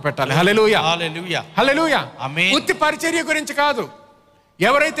జీవించడం మొదలు పెట్టాలి. హల్లెలూయా, హల్లెలూయా, హల్లెలూయా. ఆమేన్. ఉత్తి పరిచర్య గురించి కాదు.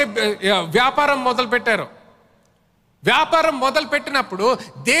 ఎవరైతే వ్యాపారం మొదలు పెట్టారో, వ్యాపారం మొదలు పెట్టినప్పుడు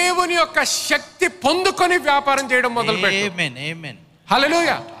దేవుని యొక్క శక్తి పొందుకొని వ్యాపారం చేయడం మొదలు పెట్టారు. ఆమేన్, ఆమేన్.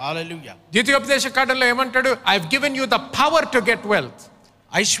 హల్లెలూయా, హల్లెలూయా. ద్వితీయోపదేశ కాండంలో ఏమంటాడు? I have given you the power to get wealth.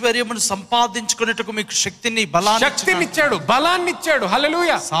 ఐశ్వర్యమును సంపాదించుకునేటకు మీకు శక్తిని శక్తినిచ్చాడు, బలాన్నిచ్చాడు.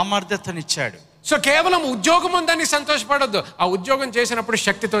 హల్లెలూయా, సామర్థ్యతనిచ్చాడు. సో కేవలం ఉద్యోగం ఉందని సంతోషపడొద్దు, ఆ ఉద్యోగం చేసినప్పుడు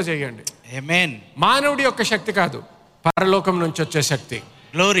శక్తితో చేయండి. ఆమేన్. మానవుడి యొక్క శక్తి కాదు, పరలోకం నుంచి వచ్చే శక్తి.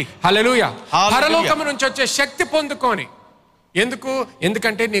 గ్లోరీ. హల్లెలూయా. పరలోకం నుంచి వచ్చే శక్తి పొందుకొని.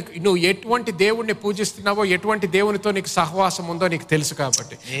 ఎందుకంటే నువ్వు ఎటువంటి దేవుణ్ణి పూజిస్తున్నావో, ఎటువంటి దేవునితో నీకు సహవాసం ఉందో నీకు తెలుసు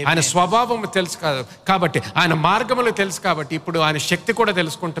కాబట్టి, ఆయన స్వభావం తెలుసు కాబట్టి, ఆయన మార్గములు తెలుసు కాబట్టి, ఇప్పుడు ఆయన శక్తి కూడా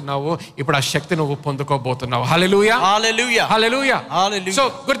తెలుసుకుంటున్నావు. ఇప్పుడు ఆ శక్తి నువ్వు పొందుకోబోతున్నావు. హల్లెలూయా, హల్లెలూయా, హల్లెలూయా. హల్లెలూయా. సో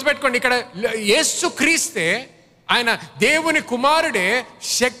గుర్తుపెట్టుకోండి, ఇక్కడ యేసు క్రీస్తే ఆయన దేవుని కుమారుడే,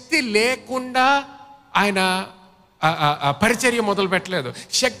 శక్తి లేకుండా ఆయన పరిచర్య మొదలు పెట్టలేదు.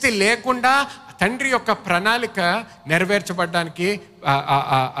 శక్తి లేకుండా తండ్రి యొక్క ప్రణాళిక నెరవేర్చబడడానికి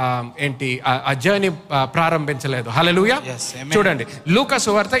ఆ జర్నీ ప్రారంభించలేదు. హల్లెలూయా. చూడండి, లూకా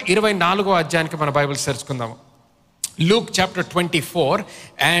సువార్త 24వ అధ్యాయానికి మన బైబిల్ తెరుచుకుందాము. లూక్ చాప్టర్ 24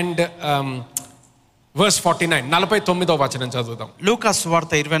 అండ్ వర్స్ 49, 49వ వచనం చదువుదాం. లూకా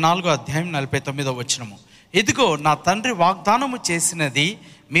సువార్త 24వ అధ్యాయం 49వ వచనము. ఇదిగో నా తండ్రి వాగ్దానము చేసినది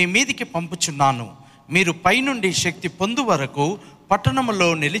మీ మీదికి పంపుచున్నాను, మీరు పైనుండి శక్తి పొందు వరకు పట్టణములో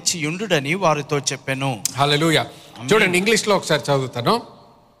నిలిచి ఉండుడని వారితో చెప్పాను. హల్లెలూయా. చూడండి, ఇంగ్లీష్ లో ఒకసారి చదువుతాను.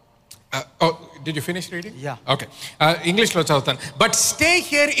 Did you finish reading? Yeah. Okay. English lo chadutanu. But stay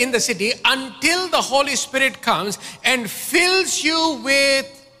here in the city until the Holy Spirit comes and fills you with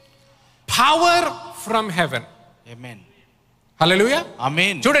power from heaven. ఆమేన్. హల్లెలూయా.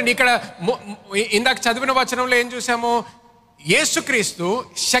 ఆమేన్. చూడండి ఇక్కడ ఇందాక చదివిన వచనంలో ఏం చూసాము? యేసుక్రీస్తు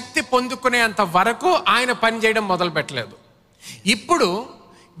శక్తి పొందుకునేంత వరకు ఆయన పని చేయడం మొదలు పెట్టలేదు. ఇప్పుడు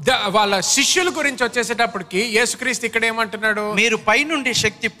వాళ్ళ శిష్యుల గురించి వచ్చేసేటప్పటికి యేసుక్రీస్తు ఇక్కడ ఏమంటున్నాడు? మీరు పైనుండి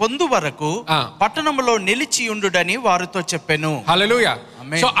శక్తి పొందు వరకు పట్టణంలో నిలిచి ఉండుడని వారితో చెప్పాను. హల్లెలూయా.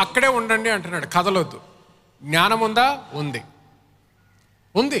 సో అక్కడే ఉండండి అంటున్నాడు, కదలొద్దు. జ్ఞానం ఉందా? ఉంది.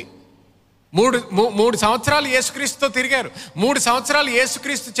 ఉంది. మూడు సంవత్సరాలు యేసుక్రీస్తుతో తిరిగారు. 3 సంవత్సరాలు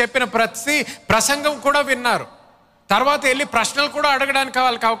యేసుక్రీస్తు చెప్పిన ప్రతి ప్రసంగం కూడా విన్నారు. తర్వాత వెళ్ళి ప్రశ్నలు కూడా అడగడానికి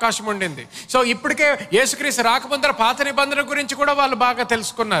వాళ్ళకి అవకాశం ఉండింది. సో ఇప్పటికే యేసుక్రీస్తు రాకముందర పాత నిబంధన గురించి కూడా వాళ్ళు బాగా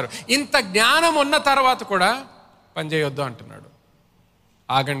తెలుసుకున్నారు. ఇంత జ్ఞానం ఉన్న తర్వాత కూడా పనిచేయొద్దు అంటున్నాడు,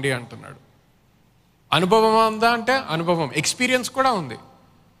 ఆగండి అంటున్నాడు. అనుభవం ఉందా అంటే అనుభవం, ఎక్స్పీరియన్స్ కూడా ఉంది.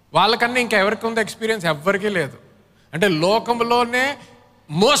 వాళ్ళకన్నా ఇంకా ఎవరికి ఉందో ఎక్స్పీరియన్స్? ఎవ్వరికీ లేదు. అంటే లోకంలోనే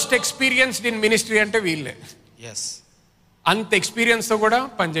మోస్ట్ ఎక్స్పీరియన్స్డ్ ఇన్ మినిస్ట్రీ అంటే వీళ్ళే. అంత ఎక్స్పీరియన్స్తో కూడా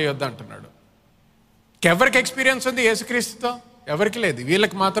పనిచేయొద్దు అంటున్నాడు. ఎవరికి ఎక్స్పీరియన్స్ ఉంది యేసుక్రీస్తుతో? ఎవరికి లేదు.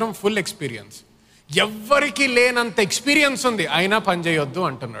 వీళ్ళకి మాత్రం ఫుల్ ఎక్స్పీరియన్స్. ఎవ్వరికి లేనంత ఎక్స్పీరియన్స్ ఉంది, అయినా పని చేయొద్దు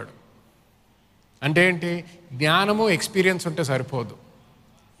అంటున్నాడు. అంటే ఏంటి? జ్ఞానము ఎక్స్పీరియన్స్ ఉంటే సరిపోదు.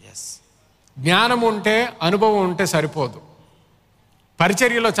 జ్ఞానం ఉంటే అనుభవం ఉంటే సరిపోదు.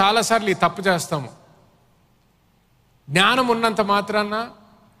 పరిచర్యలో చాలాసార్లు ఈ తప్పు చేస్తాము. జ్ఞానం ఉన్నంత మాత్రాన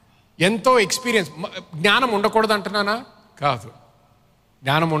ఎంతో ఎక్స్పీరియన్స్, జ్ఞానం ఉండకూడదు అంటున్నానా? కాదు,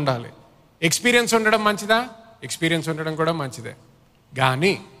 జ్ఞానం ఉండాలి. ఎక్స్పీరియన్స్ ఉండడం మంచిదా? ఎక్స్పీరియన్స్ ఉండడం కూడా మంచిదే.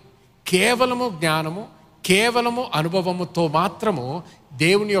 కానీ కేవలము జ్ఞానము, కేవలము అనుభవముతో మాత్రము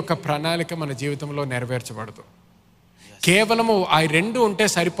దేవుని యొక్క ప్రణాళిక మన జీవితంలో నెరవేర్చబడదు. కేవలము ఆ 2 ఉంటే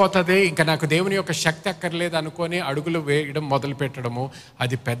సరిపోతుంది, ఇంకా నాకు దేవుని యొక్క శక్తి అక్కర్లేదు అనుకొని అడుగులు వేయడం మొదలు పెట్టడము,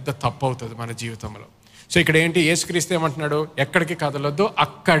 అది పెద్ద తప్పు అవుతుంది మన జీవితంలో. సో ఇక్కడ ఏంటి? యేసుక్రీస్తు ఏమంటున్నాడు? ఎక్కడికి కదలొద్దు,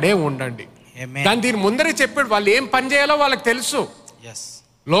 అక్కడే ఉండండి. కానీ దీని ముందరే చెప్పాడు, వాళ్ళు ఏం పని చేయాలో వాళ్ళకి తెలుసు.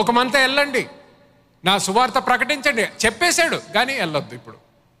 లోకమంతా వెళ్ళండి, నా సువార్త ప్రకటించండి చెప్పేశాడు, కానీ వెళ్ళొద్దు. ఇప్పుడు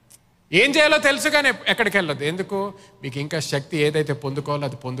ఏం చేయాలో తెలుసు కానీ ఎక్కడికి వెళ్ళొద్దు. ఎందుకు? మీకు ఇంకా శక్తి ఏదైతే పొందుకోవాలో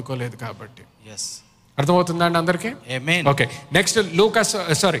అది పొందుకోలేదు కాబట్టి. అర్థమవుతుందా అండి అందరికీ? ఓకే, నెక్స్ట్ లూకాస్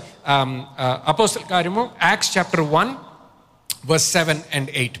అపోస్తల కార్యము acts chapter 1 verse 7 and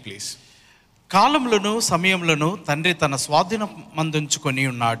 8 please. కాలములను సమయములను తండ్రి తన స్వాధీనం మందుంచుకొని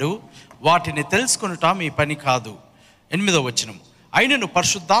ఉన్నాడు, వాటిని తెలుసుకొనుట మీ పని కాదు. 8వ వచనం. అయినను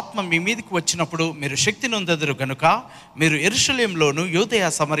పరిశుద్ధాత్మ మీ మీదకి వచ్చినప్పుడు మీరు శక్తి నొందెదరు గనుక మీరు యెరూషలేములోను యూదయ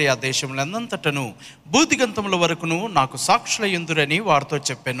సమరయ దేశములంతటను భూదిగంతముల వరకును నాకు సాక్షులయ్యుందురని వారితో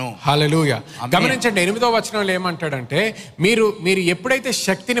చెప్పాను. హల్లెలూయా. గమనించండి, 8వ వచనంలో ఏమంటాడంటే, మీరు ఎప్పుడైతే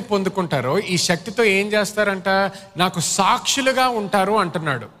శక్తిని పొందుకుంటారో ఈ శక్తితో ఏం చేస్తారంట? నాకు సాక్షులుగా ఉంటారు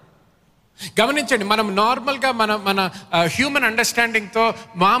అంటున్నాడు. గమనించండి, మనం నార్మల్గా మన హ్యూమన్ అండర్స్టాండింగ్తో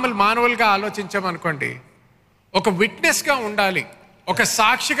మానవులుగా ఆలోచించామనుకోండి, ఒక విట్నెస్గా ఉండాలి, ఒక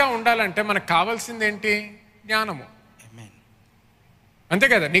సాక్షిగా ఉండాలంటే మనకు కావాల్సింది ఏంటి? జ్ఞానము. అంతే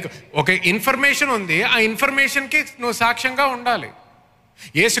కదా? నీకు ఒక ఇన్ఫర్మేషన్ ఉంది, ఆ ఇన్ఫర్మేషన్కి నువ్వు సాక్ష్యంగా ఉండాలి.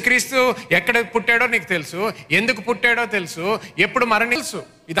 యేసుక్రీస్తు ఎక్కడ పుట్టాడో నీకు తెలుసు, ఎందుకు పుట్టాడో తెలుసు, ఎప్పుడు మరణి తెలుసు,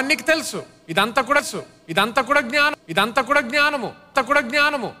 ఇదంతా నీకు తెలుసు. ఇదంతా కూడా జ్ఞానం, ఇదంతా కూడా జ్ఞానము,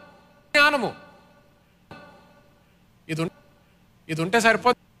 జ్ఞానము. ఇది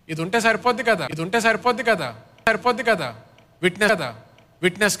ఉంటే సరిపోద్ది కదా.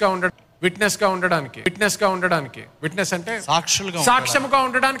 విట్నెస్గా ఉండడానికి విట్నెస్ అంటే సాక్ష్యముగా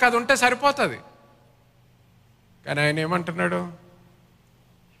ఉండడానికి అది ఉంటే సరిపోతుంది. కానీ ఆయన ఏమంటున్నాడు?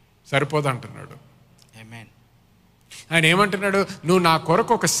 సరిపోదు అంటున్నాడు. ఆయన ఏమంటున్నాడు? నువ్వు నా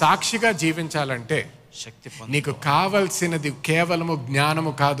కొరకు ఒక సాక్షిగా జీవించాలంటే నీకు కావలసినది కేవలము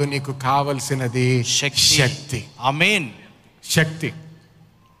జ్ఞానము కాదు, నీకు కావలసినది శక్తి. ఆమేన్. శక్తి.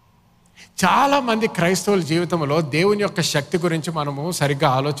 చాలా మంది క్రైస్తవుల జీవితంలో దేవుని యొక్క శక్తి గురించి మనము సరిగ్గా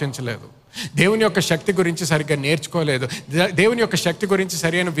ఆలోచించలేదు, దేవుని యొక్క శక్తి గురించి సరిగ్గా నేర్చుకోలేదు, దేవుని యొక్క శక్తి గురించి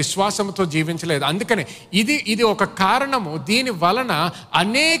సరైన విశ్వాసంతో జీవించలేదు. అందుకని ఇది ఒక కారణము. దీని వలన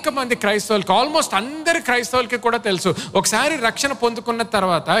అనేక మంది క్రైస్తవులకి, ఆల్మోస్ట్ అందరి క్రైస్తవులకి కూడా తెలుసు, ఒకసారి రక్షణ పొందుకున్న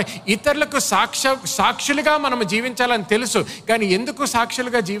తర్వాత ఇతరులకు సాక్షులుగా మనం జీవించాలని తెలుసు, కానీ ఎందుకు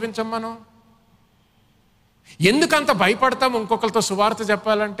సాక్షులుగా జీవించం? మనం ఎందుకంత భయపడతాం ఇంకొకరితో సువార్త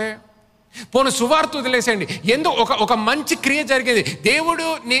చెప్పాలంటే? పోను సువార్త వదిలేసేయండి, ఎందుకు ఒక మంచి క్రియ జరిగేది, దేవుడు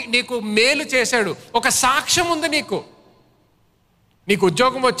నీకు మేలు చేశాడు, ఒక సాక్ష్యం ఉంది, నీకు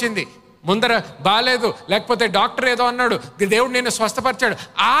ఉద్యోగం వచ్చింది, ముందర బాలేదు, లేకపోతే డాక్టర్ ఏదో అన్నాడు, దేవుడు నేను స్వస్థపరిచాడు,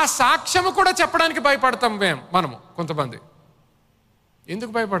 ఆ సాక్ష్యము కూడా చెప్పడానికి భయపడతాం మనము కొంతమంది.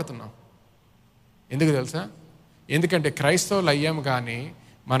 ఎందుకు భయపడుతున్నాం? ఎందుకు తెలుసా? ఎందుకంటే క్రైస్తవులు అయ్యాము కానీ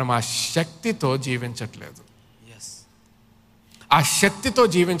మనం ఆ శక్తితో జీవించట్లేదు. ఆ శక్తితో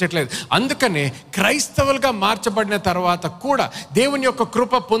జీవించట్లేదు. అందుకనే క్రైస్తవులుగా మార్చబడిన తర్వాత కూడా దేవుని యొక్క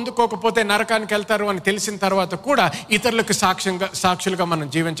కృప పొందుకోకపోతే నరకానికి వెళ్తారు అని తెలిసిన తర్వాత కూడా ఇతరులకు సాక్షులుగా మనం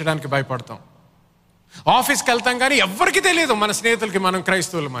జీవించడానికి భయపడతాం. ఆఫీస్కి వెళ్తాం కానీ ఎవ్వరికి తెలియదు మన స్నేహితులకి మనం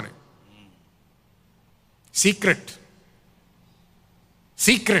క్రైస్తవులమని. సీక్రెట్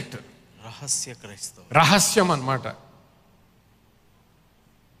రహస్యం అన్నమాట.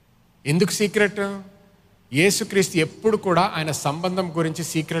 ఎందుకు సీక్రెట్? యేసుక్రీస్తు ఎప్పుడు కూడా ఆయన సంబంధం గురించి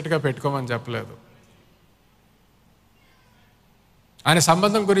సీక్రెట్గా పెట్టుకోమని చెప్పలేదు. ఆయన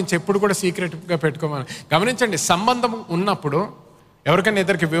సంబంధం గురించి ఎప్పుడు కూడా సీక్రెట్గా పెట్టుకోమని. గమనించండి, సంబంధం ఉన్నప్పుడు ఎవరికైనా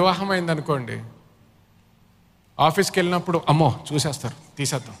ఇద్దరికి వివాహం అయిందనుకోండి, ఆఫీస్కి వెళ్ళినప్పుడు అమ్మో చూసేస్తారు,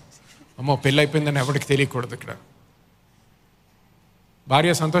 తీసేద్దాం, అమ్మో పెళ్ళి అయిపోయిందని ఎవరికి తెలియకూడదు. ఇక్కడ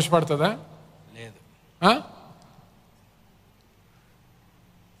భార్య సంతోషపడుతుందా? లేదు.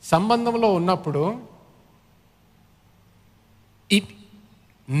 సంబంధంలో ఉన్నప్పుడు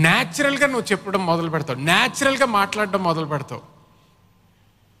న్యాచురల్గా నువ్వు చెప్పడం మొదలు పెడతావు, న్యాచురల్గా మాట్లాడడం మొదలు పెడతావు.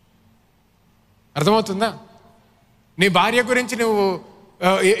 అర్థమవుతుందా? నీ భార్య గురించి నువ్వు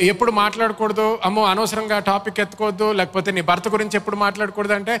ఎప్పుడు మాట్లాడకూడదు, అమ్మో అనవసరంగా టాపిక్ ఎత్తుకోవద్దు, లేకపోతే నీ భర్త గురించి ఎప్పుడు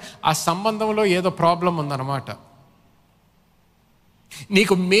మాట్లాడకూడదు అంటే ఆ సంబంధంలో ఏదో ప్రాబ్లం ఉందన్నమాట.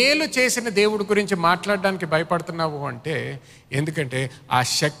 నీకు మేలు చేసిన దేవుడి గురించి మాట్లాడడానికి భయపడుతున్నావు అంటే ఎందుకంటే ఆ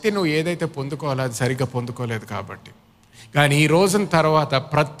శక్తి నువ్వు ఏదైతే పొందుకోవాలో అది సరిగ్గా పొందుకోలేదు కాబట్టి. కానీ ఈ రోజున తర్వాత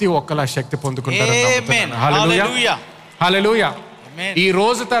ప్రతి ఒక్కరు ఆ శక్తి పొందుకుంటారు. హల్లెలూయా. ఈ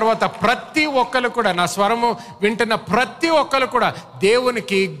రోజు తర్వాత ప్రతి ఒక్కరు కూడా, నా స్వరము వింటున్న ప్రతి ఒక్కరు కూడా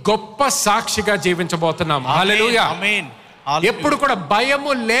దేవునికి గొప్ప సాక్షిగా జీవించబోతున్నాము. హల్లెలూయా. ఎప్పుడు కూడా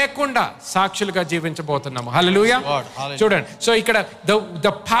భయము లేకుండా సాక్షులుగా జీవించబోతున్నాము. హల్లెలూయా. చూడండి, సో ఇక్కడ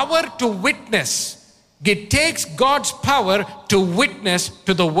the power to witness, it takes God's power to witness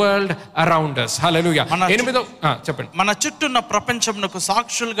to the world around us. Hallelujah. చెప్పండి. మన చుట్టూన్న ప్రపంచమునకు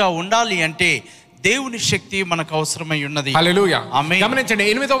సాక్షులుగా ఉండాలి అంటే దేవుని శక్తి మనకు అవసరమై ఉన్నది. హల్లెలూయా. గమనించండి,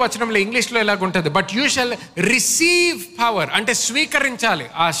 8వ వచనంలో ఇంగ్లీష్లో ఎలాగుంటుంది, but you shall receive power అంటే స్వీకరించాలి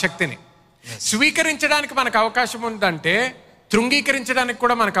ఆ శక్తిని. స్వీకరించడానికి మనకు అవకాశం ఉందంటే తృంగీకరించడానికి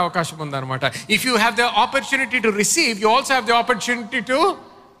కూడా మనకు అవకాశం ఉందన్నమాట. If you have the opportunity to receive, you also have the opportunity to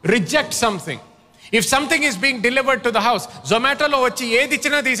reject something. If something is being delivered to the house, జొమాటోలో వచ్చి ఏది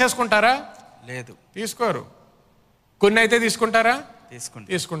ఇచ్చినా తీసేసుకుంటారా? లేదు, తీసుకోరు. కొన్ని అయితే తీసుకుంటారా?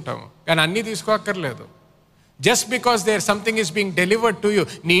 తీసుకుంటాము, కానీ అన్నీ తీసుకోక్కర్లేదు. Just because there something is being delivered to you,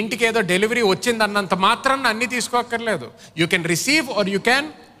 నీ ఇంటికి ఏదో డెలివరీ వచ్చింది అన్నంత మాత్రాన్ని అన్నీ తీసుకోక్కర్లేదు. You can receive or you can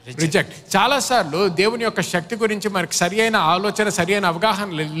reject. చాలాసార్లు దేవుని యొక్క శక్తి గురించి మనకి సరి అయిన ఆలోచన, సరి అయిన అవగాహన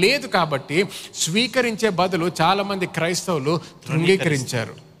లేదు కాబట్టి స్వీకరించే బదులు చాలా మంది క్రైస్తవులు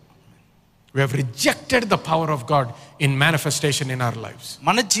తృంగీకరించారు. We have rejected the power of God in manifestation in our lives.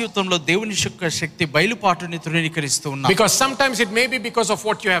 మన జీవితంలో దేవుని యొక్క శక్తి బయలుపాటుని తృణీకరిస్తూ ఉన్నాం. Because sometimes it may be because of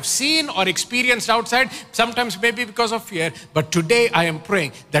what you have seen or experienced outside, sometimes maybe because of fear, but today I am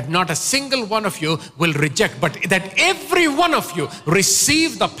praying that not a single one of you will reject, but that every one of you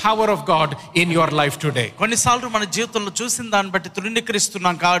receive the power of God in your life today. కొన్నిసార్లు మన జీవితంలో చూసిన దాన్ని బట్టి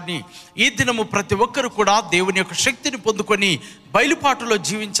తృణీకరిస్తున్నాం, కానీ ఈ దినము ప్రతి ఒక్కరు కూడా దేవుని యొక్క శక్తిని పొందుకొని బయలుపాటులో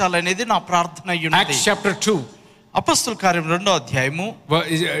జీవించాలనేది నా ప్రార్థన అయ్యున్నది. Acts chapter 2, అపొస్తలుల కార్యం 2వ అధ్యాయము.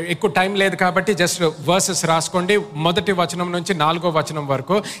 ఎక్కువ టైం లేదు కాబట్టి జస్ట్ వర్సెస్ రాసుకోండి. 1వ వచనం నుంచి 4వ వచనం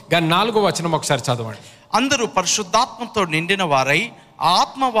వరకు. కానీ 4వ వచనం ఒకసారి చదవండి. అందరూ పరిశుద్ధాత్మతో నిండిన వారై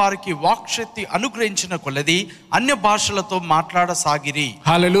ఆత్మ వారికి వాక్శక్తి అనుగ్రహించిన కొలది అన్య భాషలతో మాట్లాడసాగిరి.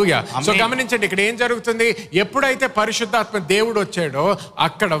 హల్లెలూయా. సో గమనించండి, ఇక్కడ ఏం జరుగుతుంది? ఎప్పుడైతే పరిశుద్ధాత్మ దేవుడు వచ్చాడో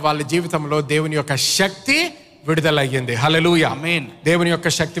అక్కడ వాళ్ళ జీవితంలో దేవుని యొక్క శక్తి విడుదలయ్యింది. హల్లెలూయా. ఆమేన్. దేవుని యొక్క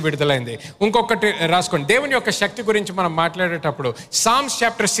శక్తి విడుదలైంది. ఇంకొకటి రాసుకోండి, దేవుని యొక్క శక్తి గురించి మనం మాట్లాడేటప్పుడు Psalms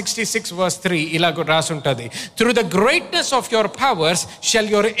chapter 66 verse 3 ఇలా రాసి ఉంటుంది, through the greatness of your powers shall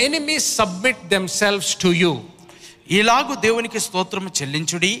your enemies submit themselves to you. ఇలాగు దేవునికి స్తోత్రము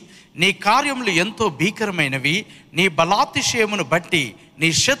చెల్లించుడి, నీ కార్యములు ఎంతో భీకరమైనవి, నీ బలాతిశయమును బట్టి నీ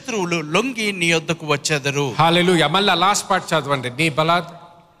శత్రువులు లొంగి నీ యొద్దకు వచ్చెదరు. హల్లెలూయా. మళ్ళా లాస్ట్ పార్ట్ చదవండి.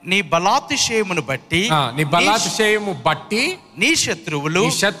 నీ బలాతిశయమును బట్టి, నీ బలాతిశయము బట్టి నీ శత్రువులు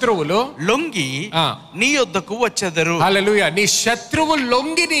లొంగి నీ యొద్దకు వచ్చెదరు. హల్లెలూయా. నీ శత్రువులు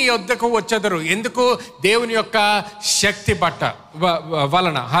లొంగి నీ యొద్దకు వచ్చెదరు. ఎందుకు? దేవుని యొక్క శక్తి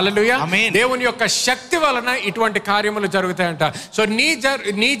వలన. హల్లెలూయా. దేవుని యొక్క శక్తి వలన ఇటువంటి కార్యములు జరుగుతాయంట. సో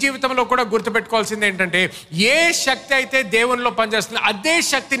నీ జీవితంలో కూడా గుర్తుపెట్టుకోవాల్సింది ఏంటంటే, ఏ శక్తి అయితే దేవునిలో పనిచేస్తుంది అదే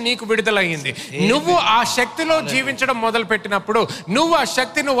శక్తి నీకు విడుదలయ్యింది. నువ్వు ఆ శక్తిలో జీవించడం మొదలు పెట్టినప్పుడు, నువ్వు ఆ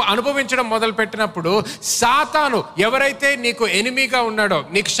శక్తిని నువ్వు అనుభవించడం మొదలు పెట్టినప్పుడు సాతాను ఎవరైతే నీకు ఎనిమిగా ఉన్నాడో,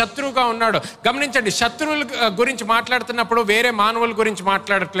 నీకు శత్రువుగా ఉన్నాడో, గమనించండి, శత్రువుల గురించి మాట్లాడుతున్నప్పుడు వేరే మానవుల గురించి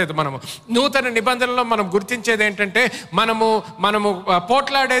మాట్లాడట్లేదు. మనము నూతన నిబంధనలో మనం గుర్తించేది ఏంటంటే మనము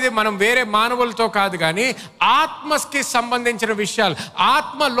పోట్లాడేది మనం వేరే మానవులతో కాదు, కానీ ఆత్మకి సంబంధించిన విషయాలు,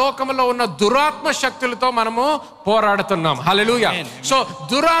 ఆత్మ లోకములో ఉన్న దురాత్మ శక్తులతో మనము పోరాడుతున్నాం. హల్లెలూయా. సో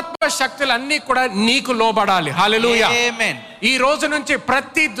దురాత్మ శక్తులన్నీ కూడా నీకు లోబడాలి. హల్లెలూయా. ఈ రోజు నుంచి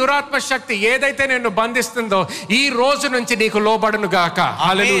ప్రతి దురాత్మ శక్తి ఏదైతే నిన్ను బంధిస్తుందో ఈ రోజు నుంచి నీకు లోబడును గాక.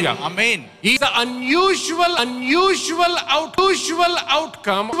 హల్లెలూయా. ఆమేన్. Is the unusual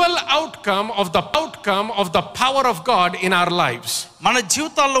outcome of the power of God in our lives. మన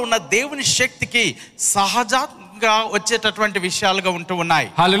జీవితాల్లో ఉన్న దేవుని శక్తికి సహజంగా వచ్చేటటువంటి విషయాలుగా ఉంటూ ఉన్నాయి.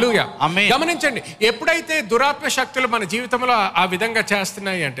 హల్లెలూయా. ఆమేన్. గమనించండి, ఎప్పుడైతే దురాత్మ శక్తులు మన జీవితంలో ఆ విధంగా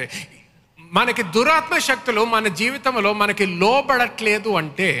చేస్తున్నాయి అంటే, మనకి దురాత్మ శక్తులు మన జీవితంలో మనకి లోబడట్లేదు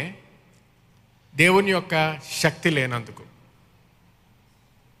అంటే దేవుని యొక్క శక్తి లేనందుకు.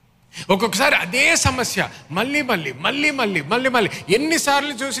 ఒక్కొక్కసారి అదే సమస్య మళ్ళీ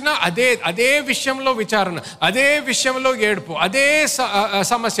ఎన్నిసార్లు చూసినా అదే విషయంలో విచారణ, అదే విషయంలో ఏడుపు, అదే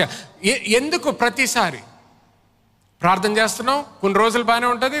సమస్య. ఎందుకు? ప్రతిసారి ప్రార్థన చేస్తున్నావు, కొన్ని రోజులు బాగానే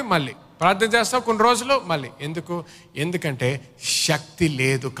ఉంటుంది, మళ్ళీ ప్రార్థన చేస్తావు, కొన్ని రోజులు మళ్ళీ. ఎందుకంటే శక్తి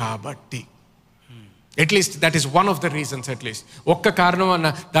లేదు కాబట్టి. At least that is one of the reasons. At least ఒక్క కారణం అన్న,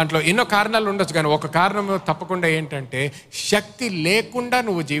 దాంట్లో ఎన్నో కారణాలు ఉండొచ్చు, కానీ ఒక కారణం తప్పకుండా ఏంటంటే శక్తి లేకుండా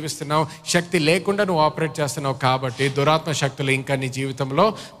నువ్వు జీవిస్తున్నావు, శక్తి లేకుండా నువ్వు ఆపరేట్ చేస్తున్నావు కాబట్టి దురాత్మ శక్తులు ఇంకా నీ జీవితంలో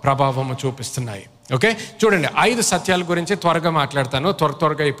ప్రభావం చూపిస్తున్నాయి. ఓకే, చూడండి, 5 సత్యాల గురించి త్వరగా మాట్లాడతాను,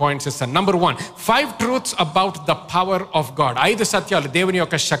 త్వరగా ఈ పాయింట్స్ ఇస్తాను. Number 1, 5 truths about the power of God. 5 సత్యాలు దేవుని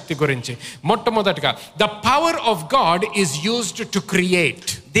యొక్క శక్తి గురించి. మొట్టమొదటిగా, the power of God is used to create.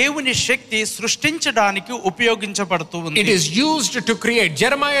 దేవుని శక్తి సృష్టించడానికి ఉపయోగించబడుతూ ఉంది. It is used to create.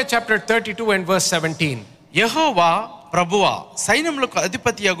 Jeremiah chapter 32 and verse 17. యెహోవా ప్రభువా, సైన్యములకు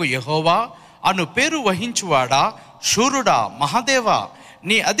అధిపతియగు యెహోవా అను పేరు వహించువాడా, శూరుడా, మహాదేవా,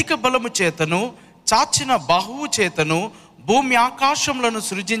 నీ అధిక బలము చేతను చాచిన బాహువు చేతను భూమి ఆకాశములను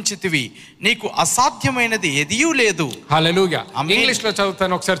సృజించితివి, నీకు అసాధ్యమైనది ఎదియూ లేదు. హల్లెలూయా. ఇంగ్లీష్ లో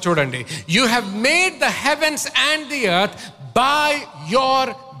చదువుతాను, ఒకసారి చూడండి. You have made the heavens and the earth by your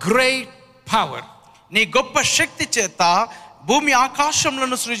great power. నీ గొప్ప శక్తి చేత భూమి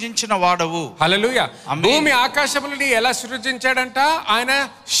ఆకాశములను సృజించిన వాడవు. హల్లెలూయా. భూమి ఆకాశములని ఎలా సృజించాడంట? ఆయన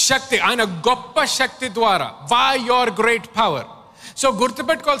శక్తి, ఆయన గొప్ప శక్తి ద్వారా. By your great power. So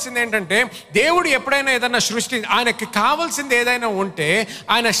గుర్తుపెట్టుకోవాల్సింది ఏంటంటే, దేవుడు ఎప్పుడైనా ఏదైనా ఆయనకి కావాల్సింది ఏదైనా ఉంటే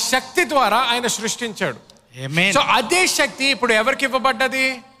ఆయన శక్తి ద్వారా ఆయన సృష్టించాడు. సో అదే శక్తి ఇప్పుడు ఎవరికి ఇవ్వబడ్డది?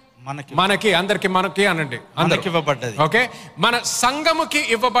 మనకి అనండి, అందరికి ఇవ్వబడ్డది. ఓకే, మన సంఘముకి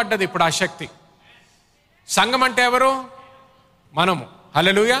ఇవ్వబడ్డది ఇప్పుడు ఆ శక్తి. సంఘం అంటే ఎవరు? మనము.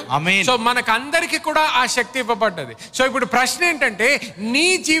 హల్లెలూయా. ఆమేన్. సో మనకు అందరికి కూడా ఆ శక్తి ఇవ్వబడ్డది. సో ఇప్పుడు ప్రశ్న ఏంటంటే, నీ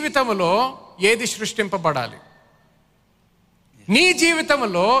జీవితంలో ఏది సృష్టింపబడాలి? నీ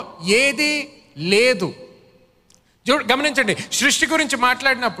జీవితంలో ఏది లేదు? గమనించండి, సృష్టి గురించి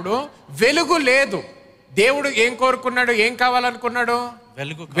మాట్లాడినప్పుడు వెలుగు లేదు. దేవుడు ఏం కోరుకున్నాడు? ఏం కావాలనుకున్నాడు?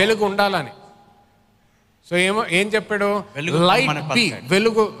 వెలుగు ఉండాలని. సో ఏం చెప్పాడు? లైట్ బి,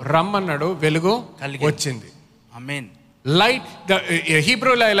 వెలుగు రమ్మన్నాడు, వెలుగు వచ్చింది. ఆమేన్. లైట్,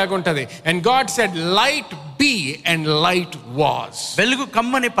 హీబ్రూలో ఎలాగుంటది? And God said light be and light was. వెలుగు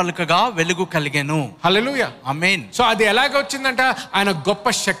కమ్మని పలుకగా వెలుగు కలిగెను. హల్లెలూయా. ఆమేన్. సో అది ఎలాగ వచ్చిందంట? ఆయన గొప్ప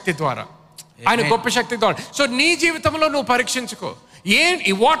శక్తి ద్వారా, ఆయన గొప్ప శక్తి ద్వారా. సో నీ జీవితంలో నువ్వు పరీక్షించుకో,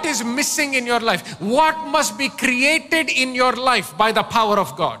 what is missing in your life, what must be created in your life by the power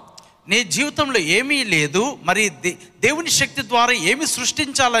of God. నీ జీవితంలో ఏమీ లేదు, మరి దేవుని శక్తి ద్వారా ఏమి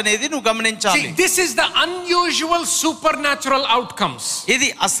సృష్టించాలనేది నువ్వు గమనించాలి. This is the unusual supernatural outcomes. ఇది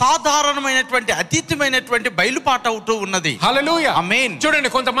అసాధారణమైనటువంటి అతీతమైనటువంటి బయలుపాటు అవుతూ ఉన్నది. హల్లెలూయా. ఆమేన్.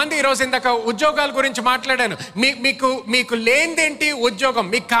 చూడండి, కొంతమంది ఈ రోజు ఇందాక ఉద్యోగాల గురించి మాట్లాడాను. మీకు లేనిదేంటి? ఉద్యోగం.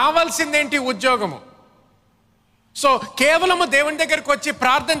 మీకు కావాల్సిందేంటి? ఉద్యోగము. సో కేవలము దేవుని దగ్గరికి వచ్చి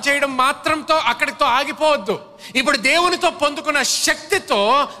ప్రార్థన చేయడం మాత్రంతో అక్కడితో ఆగిపోవద్దు. ఇప్పుడు దేవునితో పొందుకున్న శక్తితో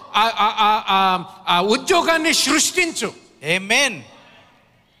ఆ ఉద్యోగాన్ని సృష్టించు. Amen.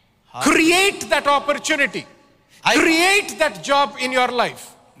 Create that opportunity, create that job in your life.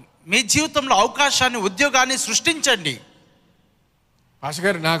 మీ జీవితంలో అవకాశాన్ని, ఉద్యోగాన్ని సృష్టించండి. పాస్టర్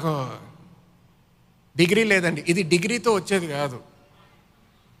గారు, నాకు డిగ్రీ లేదండి. ఇది డిగ్రీతో వచ్చేది కాదు.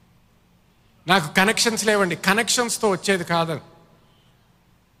 నాకు కనెక్షన్స్ లేవండి, కనెక్షన్స్తో వచ్చేది కాదు.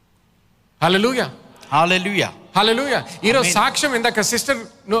 హల్లెలూయా. హల్లెలూయా. హల్లెలూయా. ఈరోజు సాక్ష్యం, ఇందాక సిస్టర్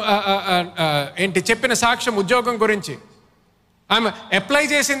చెప్పిన సాక్ష్యం ఉద్యోగం గురించి. ఆమె అప్లై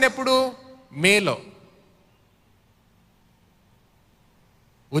చేసింది ఎప్పుడు? మేలో.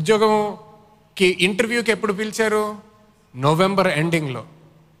 ఉద్యోగంకి ఇంటర్వ్యూకి ఎప్పుడు పిలిచారు? నవంబర్ ఎండింగ్లో,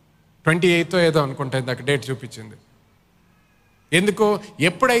 28th ఏదో అనుకుంటా, ఇందాక డేట్ చూపించింది. ఎందుకు?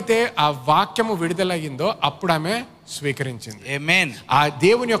 ఎప్పుడైతే ఆ వాక్యము విడుదలయ్యిందో అప్పుడు ఆమె స్వీకరించింది. ఆమేన్. ఆ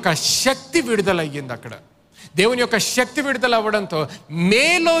దేవుని యొక్క శక్తి విడుదలయ్యింది అక్కడ. దేవుని యొక్క శక్తి విడుదల అవ్వడంతో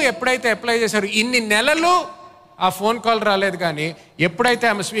మేలో ఎప్పుడైతే అప్లై చేశారో ఇన్ని నెలలు ఆ ఫోన్ కాల్ రాలేదు, కానీ ఎప్పుడైతే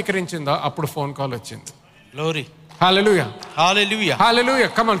ఆమె స్వీకరించిందో అప్పుడు ఫోన్ కాల్ వచ్చింది. Glory. Hallelujah, hallelujah, hallelujah.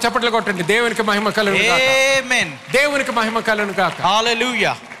 Come on, చప్పట్లు కొట్టండి. దేవునికి మహిమ కలుగును గాక. ఆమేన్. దేవునికి మహిమ కలుగును గాక.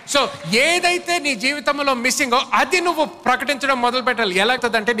 హల్లెలూయా. సో ఏదైతే నీ జీవితంలో మిస్సింగో అది నువ్వు ప్రకటించడం మొదలు పెట్టాలి. ఎలా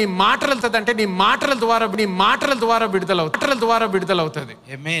అవుతుందంటే నీ మాటల ద్వారా విడుదలవుతుంది.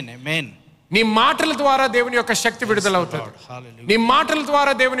 ఆమేన్, ఆమేన్. నీ మాటల ద్వారా దేవుని యొక్క శక్తి విడుదలవుతుంది. నీ మాటల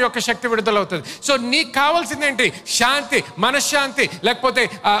ద్వారా దేవుని యొక్క శక్తి విడుదలవుతుంది. సో నీకు కావాల్సింది ఏంటి? శాంతి, మనశ్శాంతి, లేకపోతే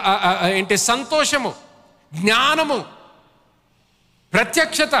ఏంటి? సంతోషము, జ్ఞానము,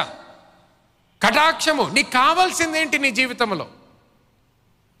 ప్రత్యక్షత, కటాక్షము. నీకు కావాల్సింది ఏంటి నీ జీవితంలో?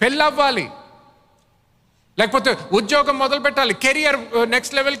 పెళ్ళవ్వాలి, లేకపోతే ఉద్యోగం మొదలు పెట్టాలి, కెరియర్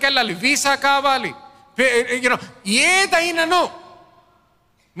నెక్స్ట్ లెవెల్కి వెళ్ళాలి, వీసా కావాలి, ఏదైనాను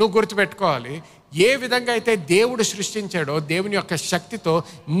నువ్వు గుర్తుపెట్టుకోవాలి. ఏ విధంగా అయితే దేవుడు సృష్టించాడో దేవుని యొక్క శక్తితో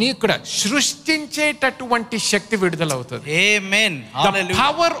నీకు కూడా సృష్టించేటటువంటి శక్తి విడుదలవుతుంది. ఆమేన్. The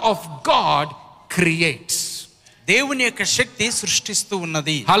power of God creates. దేవుని యొక్క శక్తి సృష్టిస్తూ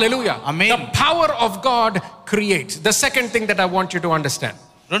ఉన్నది. Hallelujah. Amen. The power of God creates. The second thing that I want you to understand.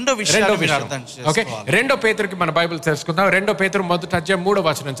 రెండో విషయం అర్థం ఓకే, చేసుకోవాలి. 2 పేతురుకి మన బైబిల్ తెలుసుకుందాం. 2 పేతురు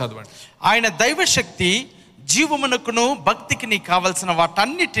 1:3 చదవండి. ఆయన దైవ శక్తి జీవమునకును భక్తికి కావలసిన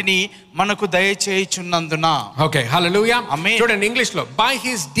వాటన్నిటిని మనకు దయచేయుచున్నందున. Okay, hallelujah. Amen. చూడండి ఇంగ్లీష్ లో, బై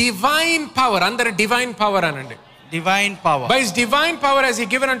హిస్ డివైన్ పవర్. అందరూ డివైన్ పవర్ అనండి. Divine power. By his divine power has he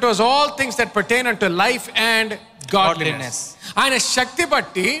given unto us all things that pertain unto life and godliness. ఆయన శక్తి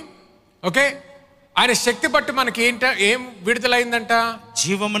బట్టి, ఓకే, ఆయన శక్తి బట్టి మనకి ఏం విడుదలైందంట?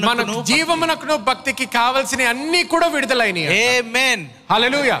 జీవమునకును భక్తికి కావాల్సిన అన్ని కూడా విడుదలైనవి. ఆమేన్.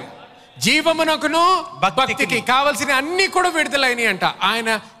 హల్లెలూయా. జీవమునకును భక్తికి కావాల్సిన అన్ని కూడా విడుదలైనవి అంట. ఆయన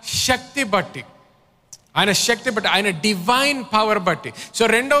శక్తి బట్టి, ఆయన డివైన్ పవర్ బట్టి. సో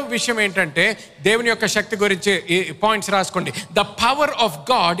రెండవ విషయం ఏంటంటే దేవుని యొక్క శక్తి గురించి పాయింట్స్ రాసుకోండి. The power of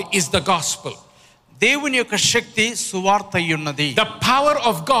God is the gospel. దేవుని యొక్క శక్తి సువార్త అయ్యున్నది. The power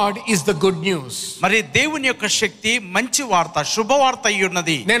of God is the good news. మరి దేవుని యొక్క శక్తి మంచి వార్త, శుభవార్త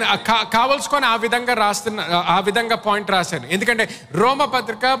అయ్యున్నది. నేను కావలసుకొని ఆ విధంగా పాయింట్ రాశాను. ఎందుకంటే రోమ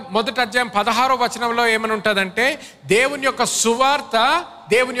పత్రిక 1:16 ఏమని ఉంటుందంటే దేవుని యొక్క సువార్త,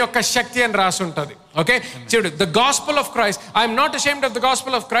 దేవుని యొక్క శక్తి అని రాసి ఉంటుంది. ఓకే, చూడు, the gospel of Christ, I'm not ashamed of the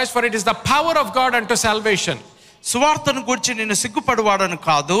gospel of Christ, for it is the power of God అంటూ సాల్వేషన్. సువార్తను గురించి నేను సిగ్గుపడువాడను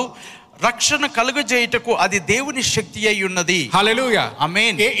కాదు, రక్షణ కలుగజేయుటకు అది దేవుని శక్తి అయి ఉన్నది. హల్లెలూయా.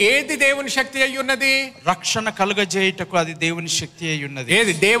 ఆమేన్. ఏది దేవుని శక్తి అయి ఉన్నది? రక్షణ కలుగజేయుటకు అది దేవుని శక్తి అయి ఉన్నది.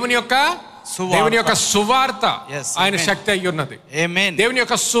 ఏది? దేవుని యొక్క సువార్త ఆయన శక్తి అయి ఉన్నది. ఆమేన్. దేవుని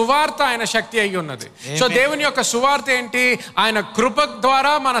యొక్క సువార్త ఆయన శక్తి అయి ఉన్నది. సో దేవుని యొక్క సువార్త ఏంటి? ఆయన కృప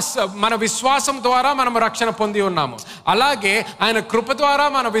ద్వారా మన విశ్వాసం ద్వారా మనం రక్షణ పొంది ఉన్నాము. అలాగే ఆయన కృప ద్వారా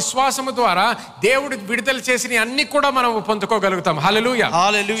మన విశ్వాసము ద్వారా దేవుడు విడుదల చేసిన అన్ని కూడా మనం పొందుకోగలుగుతాం. హల్లెలూయా.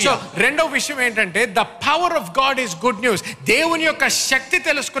 సో రెండో విషయం ఏంటంటే the power of God is good news. దేవుని యొక్క శక్తి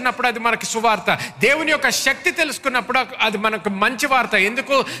తెలుసుకున్నప్పుడు అది మనకి సువార్త. దేవుని యొక్క శక్తి తెలుసుకున్నప్పుడు అది మనకు మంచి వార్త.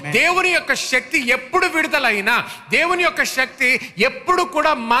 ఎందుకు? దేవుని యొక్క శక్తి ఎప్పుడు విడుదలైనా, దేవుని యొక్క శక్తి ఎప్పుడు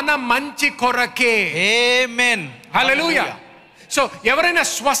కూడా మన మంచి కొరకే. ఆమేన్. హల్లెలూయా. సో ఎవరైనా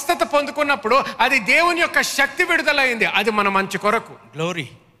స్వస్థత పొందుకున్నప్పుడు అది దేవుని యొక్క శక్తి విడుదలైంది, అది మన మంచి కొరకు. గ్లోరీ.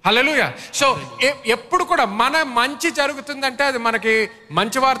 హల్లెలూయా. సో ఎప్పుడు కూడా మన మంచి జరుగుతుందంటే అది మనకి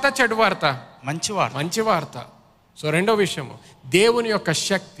మంచి వార్త, చెడు వార్త? మంచి వార్త. సో రెండో విషయము, దేవుని యొక్క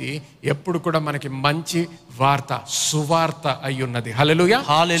శక్తి ఎప్పుడు కూడా మనకి మంచి వార్త, సువార్త అయి ఉన్నది. Hallelujah.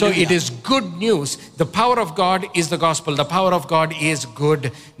 So it is good news. The power of God is the gospel. The power of God is good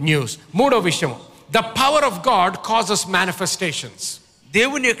news. మూడో విషయం, the power of God causes manifestations.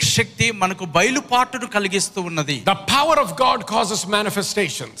 దేవుని యొక్క శక్తి మనకు బయలుపాటును కలిగిస్తూ ఉన్నది. The power of God causes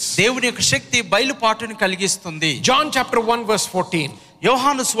manifestations. దేవుని యొక్క శక్తి బయలుపాటును కలిగిస్తుంది. John chapter 1:14.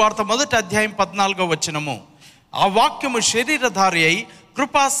 యోహాను సువార్త 1:14. ఆ వాక్యము శరీరధారి అయి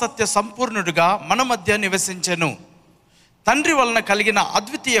కృపా సత్య సంపూర్ణుడుగా మన మధ్య నివసించెను. తండ్రి వలన కలిగిన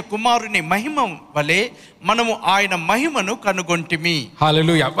అద్వితీయ కుమారుని మహిమ వలె మనము ఆయన మహిమను కనుగొంటిమి.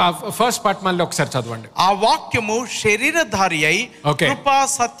 హల్లెలూయా. ఫస్ట్ పార్ట్ మళ్ళీ ఒకసారి చదవండి. ఆ వాక్యము శరీరధారి అయి కృపా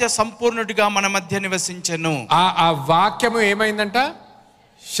సత్య సంపూర్ణుడిగా మన మధ్య నివసించెను. ఆ వాక్యము ఏమైందంట?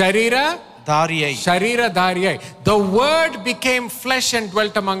 శరీరధారి అయి. The word became flesh and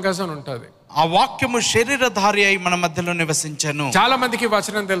dwelt among us అని ఉంటుంది. ఆ వాక్యము శరీరధారి అయి మన మధ్యలో నివసించెను. చాలా మందికి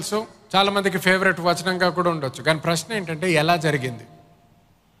వచనం తెలుసు, చాలా మందికి ఫేవరెట్ వచనంగా కూడా ఉండొచ్చు. కానీ ప్రశ్న ఏంటంటే ఎలా జరిగింది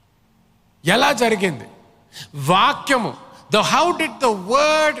వాక్యము? How did the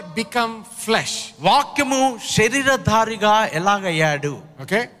word become flesh? వాక్యము శరీరధారిగా ఎలాగయ్యాడు?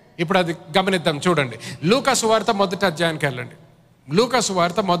 ఓకే, ఇప్పుడు అది గమనిద్దాం. చూడండి, లూకా సువార్త మొదటి అధ్యాయానికి వెళ్ళండి. లూకా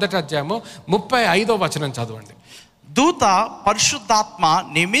సువార్త మొదటి అధ్యాయము 35వ వచనం చదవండి. దూత పరిశుద్ధాత్మ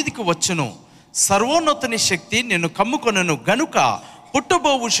నీ మీదికి వచ్చును, సర్వోన్నతుని శక్తి నిన్ను కమ్ముకొనును గనుక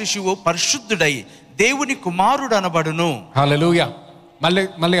పుట్టబోవు శిశువు పరిశుద్ధుడై దేవుని కుమారుడు అనబడును. హల్లెలూయా.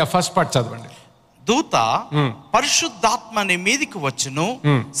 మళ్ళీ ఆ ఫస్ట్ పార్ట్ చదవండి. దూత పరిశుద్ధాత్మ నీ మీదికి వచ్చును,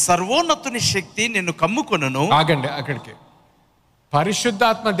 సర్వోన్నతుని శక్తి నిన్ను కమ్ముకొనును. ఆగండి అక్కడికి.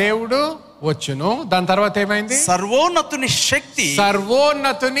 పరిశుద్ధాత్మ దేవుడు వచ్చును, దాని తర్వాత ఏమైంది? సర్వోన్నతుని శక్తి.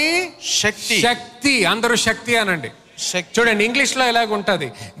 సర్వోన్నతుని శక్తి. శక్తి, అందరూ శక్తి అనండి. శక్తి. చూడండి, ఇంగ్లీష్ లో ఎలాగ ఉంటది?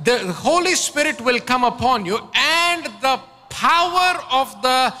 The Holy Spirit will come upon you and the power of the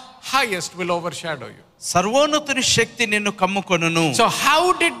highest will overshadow you. సర్వోన్నతుని శక్తి నిన్ను కమ్ముకొనును. So how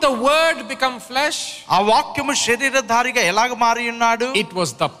did the word become flesh? ఆ వాక్యము శరీరధారిగా ఎలాగ మారి ఉన్నాడు? It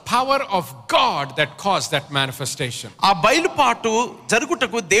was the power of God that cause that manifestation. ఆ బయలుపాటు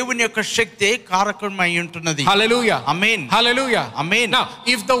జరుగుటకు దేవుని యొక్క శక్తి కారకమై ఉంటున్నది. హల్లెలూయా. ఆమేన్. హల్లెలూయా. ఆమేన్. Now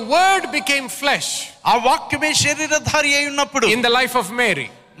if the word became flesh, ఆ వాక్యమే శరీరధారి అయి ఉన్నప్పుడు in the life of Mary,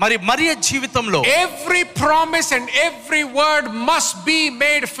 మరి మరియ జీవితంలో every promise and every word must be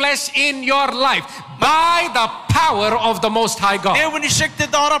made flesh in your life by the power of the most high God. దేవుని శక్తి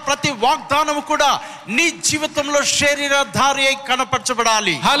ద్వారా ప్రతి వాగ్దానము కూడా నీ జీవితంలో శరీరధారి అయి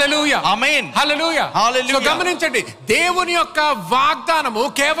కనపరచబడాలి. హల్లెలూయా. ఆమేన్. హల్లెలూయా. హల్లెలూయా. సో గమనించండి, దేవుని యొక్క వాగ్దానము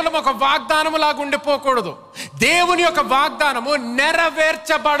కేవలం ఒక వాగ్దానము లాగా ఉండిపోకూడదు. దేవుని యొక్క వాగ్దానము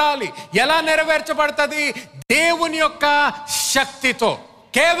నెరవేర్చబడాలి. ఎలా నెరవేర్చబడుతుంది? దేవుని యొక్క శక్తితో,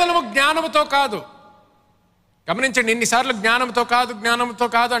 కేవలం జ్ఞానంతో కాదు. గమనించండి, ఇన్నిసార్లు జ్ఞానంతో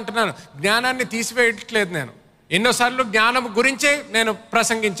కాదు అంటున్నాను. జ్ఞానాన్ని తీసివేయట్లేదు నేను. ఎన్నోసార్లు జ్ఞానం గురించే నేను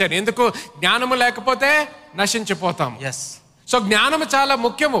ప్రసంగించాను. ఎందుకు? జ్ఞానము లేకపోతే నశించిపోతాము. సో జ్ఞానము చాలా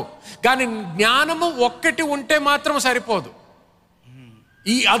ముఖ్యము. కానీ జ్ఞానము ఒక్కటి ఉంటే మాత్రం సరిపోదు.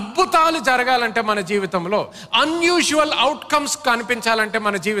 ఈ అద్భుతాలు జరగాలంటే మన జీవితంలో, అన్యూజువల్ అవుట్కమ్స్ కనిపించాలంటే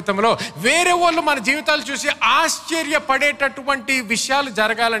మన జీవితంలో, వేరే వాళ్ళు మన జీవితాలు చూసి ఆశ్చర్యపడేటటువంటి విషయాలు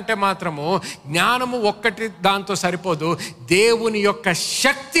జరగాలంటే మాత్రము జ్ఞానము ఒక్కటి దాంతో సరిపోదు. దేవుని యొక్క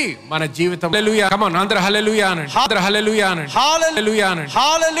శక్తి మన జీవితం. హల్లెలూయా. కమ్ ఆన్, అందరూ హల్లెలూయా అనండి. అందరూ హల్లెలూయా అనండి. హల్లెలూయా అనండి.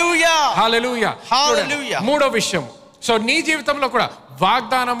 హల్లెలూయా. హల్లెలూయా. హల్లెలూయా. మూడో విషయం, సో నీ జీవితంలో కూడా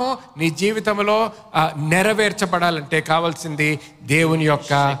వాగ్దానము నీ జీవితంలో నెరవేర్చబడాలంటే కావాల్సింది దేవుని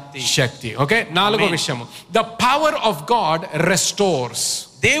యొక్క శక్తి. ఓకే, నాలుగో విషయము, the power of God restores.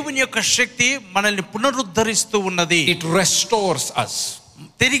 దేవుని యొక్క శక్తి మనల్ని పునరుద్ధరిస్తూ ఉన్నది. It restores us.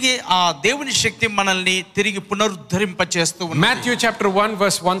 తిరిగి ఆ దేవుని శక్తి మనల్ని తిరిగి పునరుద్ధరింప చేస్తూ ఉన్నది. మాథ్యూ చాప్టర్ 1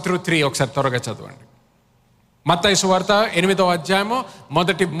 verse 1-3 ఒకసారి త్వరగా చదవండి. మత్తయి సువార్త 8వ అధ్యాయము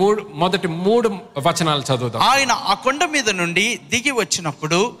మొదటి మూడు వచనాలు చదువుదాం. ఆయన ఆ కొండ మీద నుండి దిగి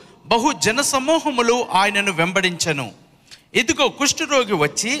వచ్చినప్పుడు బహు జన సమూహములు ఆయనను వెంబడించెను. ఇదిగో కుష్ఠరోగి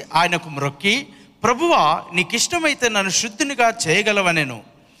వచ్చి ఆయనకు మ్రొక్కి, ప్రభువా, నీకిష్టమైతే నన్ను శుద్ధినిగా చేయగలవనెను.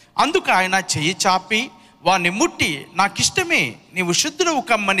 అందుకు ఆయన చెయ్యి చాపి వాణ్ణి ముట్టి, నాకిష్టమే, నీవు శుద్ధుడవు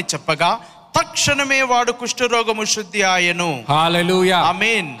కమ్మని చెప్పగా తక్షణమే వాడు కుష్ఠరోగము శుద్ధి ఆయను. హల్లెలూయా.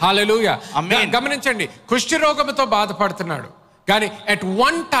 ఆమేన్. హల్లెలూయా. ఆమేన్. గమనించండి, కుష్ఠరోగముతో బాధపడుతున్నాడు, కానీ at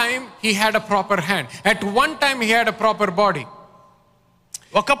one time he had a proper hand, at one time he had a proper body.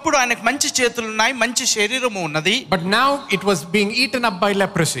 ఒకప్పుడు ఆయనకు మంచి చేతులు ఉన్నాయి, మంచి శరీరము ఉన్నది. But now it was being eaten up by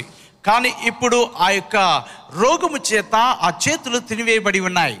leprosy. కానీ ఇప్పుడు ఆ యొక్క రోగము చేత ఆ చేతులు తినివేయబడి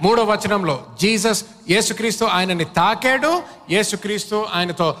ఉన్నాయి. మూడో వచనంలో యేసుక్రీస్తు ఆయనని తాకాడు, యేసుక్రీస్తు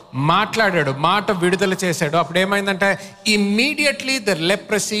ఆయనతో మాట్లాడాడు, మాట విడుదల చేశాడు. అప్పుడు ఏమైందంటే immediately the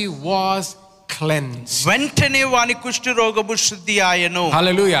leprosy was cleansed. వెంటనే వాని కుష్ఠ రోగము శుద్ధి ఆయను.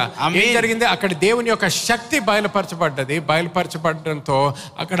 హల్లెలూయా. ఏం జరిగింది? అక్కడ దేవుని యొక్క శక్తి బయలుపరచబడడంతో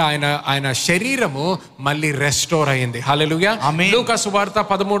అక్కడ ఆయన శరీరము మళ్ళీ రెస్టోర్ అయింది. హల్లెలూయా. లూకా సువార్త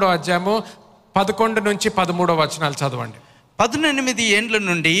 13వ అధ్యాయము 11 నుంచి 13 వచనాలు చదవండి. 18 ఏండ్ల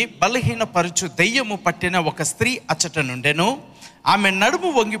నుండి బలహీన పరుచు దెయ్యము పట్టిన ఒక స్త్రీ అచ్చట నుండెను. ఆమె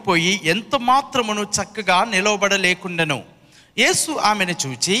నడుము వంగిపోయి ఎంత మాత్రమును చక్కగా నిలవబడలేకుండెను. యేసు ఆమెను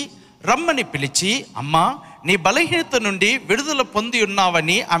చూచి రమ్మని పిలిచి, అమ్మా, నీ బలహీనత నుండి విడుదల పొంది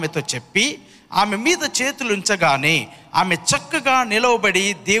ఉన్నావని ఆమెతో చెప్పి ఆమె మీద చేతులుంచగానే ఆమె చక్కగా నిలవబడి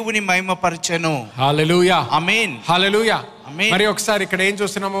దేవుని మహిమపరచెను. హల్లెలూయా. ఆమేన్. హల్లెలూయా. ఆమేన్. మరి ఒకసారి ఇక్కడ ఏం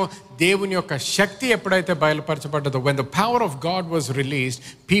చూస్తున్నాము? దేవుని యొక్క శక్తి ఎప్పుడైతే బయలుపరచబడ్డదో, when the power of God was released,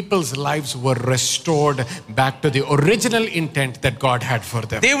 people's lives were restored back to the original intent that God had for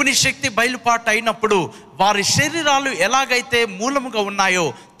them. దేవుని శక్తి బయలుపాటు అయినప్పుడు వారి శరీరాలు ఎలాగైతే మూలముగా ఉన్నాయో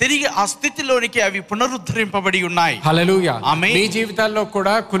తిరిగి ఆ స్థితిలోనికి అవి పునరుద్ధరింపబడి ఉన్నాయి. హల్లెలూయా. ఆమేన్. మీ జీవితాల్లో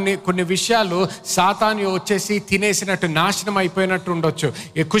కూడా కొన్ని విషయాలు సాతాను వచ్చేసి తినేసినట్టు, నాశనం అయిపోయినట్టు ఉండొచ్చు.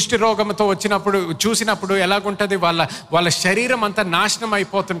 ఈ కుష్టి రోగంతో వచ్చినప్పుడు చూసినప్పుడు ఎలాగుంటది, వాళ్ళ శరీరం అంతా నాశనం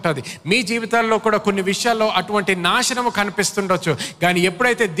అయిపోతుంటది. మీ జీవితాల్లో కూడా కొన్ని విషయాల్లో అటువంటి నాశనము కనిపిస్తుండొచ్చు. కానీ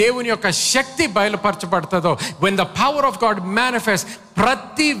ఎప్పుడైతే దేవుని యొక్క శక్తి బయలుపరచబడుతుందో, when the power of God manifests,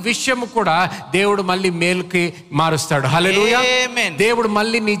 ప్రతి విషయము కూడా దేవుడు మళ్ళీ మేలుకి మారుస్తాడు. హల్లెలూయా. ఆమేన్. దేవుడు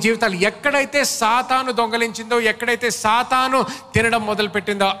మళ్ళీ నీ జీవితాలు ఎక్కడైతే సాతాను దొంగలించిందో, ఎక్కడైతే సాతాను తినడం మొదలు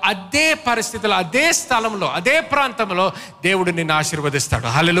పెట్టిందో, అదే పరిస్థితుల్లో, అదే స్థలంలో, అదే ప్రాంతంలో దేవుడు నిన్ను ఆశీర్వదిస్తాడు.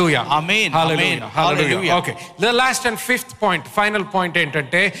 హల్లెలూయా. ఆమేన్. హల్లెలూయా. హల్లెలూయా. Okay, the last and fifth point, final point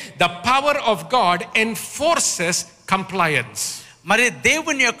ఏంటంటే, the power of God enforces compliance. మరి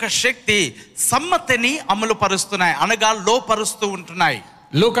దేవుని యొక్క శక్తి సమ్మతిని అమలు పరుస్తున్నాయి, అనగా లోపరుస్తూ ఉంటున్నాయి.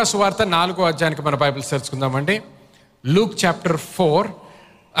 లూకా సువార్త 4వ అధ్యాయానికి మన బైబిల్ తెరుచుకుందామండి. Luke chapter 4.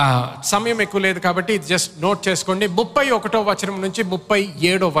 సమయం ఎక్కువ లేదు కాబట్టి ఇది జస్ట్ నోట్ చేసుకోండి. 31వ వచనం నుంచి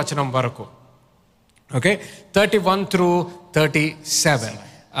 37వ వచనం వరకు. Okay, 31 through 37.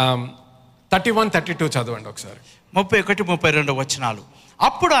 31, 32 చదవండి ఒకసారి. 31, 32 వచనాలు.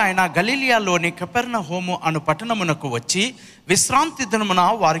 అప్పుడు ఆయన గలిలియాలోని కపెర్నహూము అను పట్టణమునకు వచ్చి విశ్రాంతి దినమున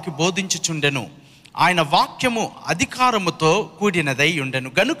వారికి బోధించుచుండెను. ఆయన వాక్యము అధికారముతో కూడినదై ఉండెను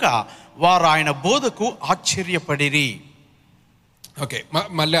గనుక వారు ఆయన బోధకు ఆశ్చర్యపడిరి. ఓకే,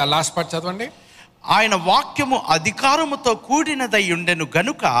 మళ్ళీ ఆ లాస్ట్ పార్ట్ చదవండి. ఆయన వాక్యము అధికారముతో కూడినదై ఉండెను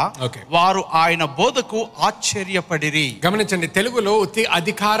గనుక వారు ఆయన బోధకు ఆశ్చర్యపడిరి. గమనించండి, తెలుగులో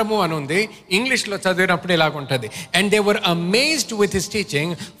అధికారము అని ఉంది, ఇంగ్లీష్ లో చదివినప్పుడు ఇలాగుంటది. And they were amazed with his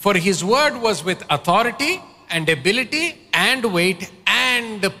teaching, for his word was with authority and ability and weight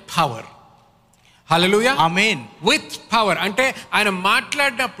and power. హల్లెలూయా. ఆమేన్. విత్ పవర్ అంటే ఆయన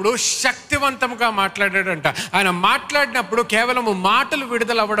మాట్లాడినప్పుడు శక్తివంతంగా మాట్లాడాడంట. ఆయన మాట్లాడినప్పుడు కేవలం మాటలు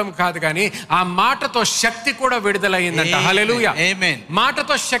విడుదల అవ్వడం కాదు, కానీ ఆ మాటతో శక్తి కూడా విడుదలయ్యిందంట. హల్లెలూయా. ఆమేన్.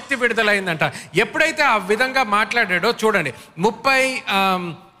 మాటతో శక్తి విడుదలయ్యిందంట. ఎప్పుడైతే ఆ విధంగా మాట్లాడాడో చూడండి,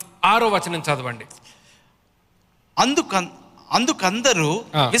 36వ వచనం చదవండి. అందుకందరూ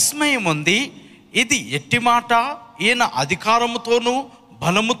విస్మయం ఉంది, ఇది ఎట్టి మాట, ఈయన అధికారముతోనూ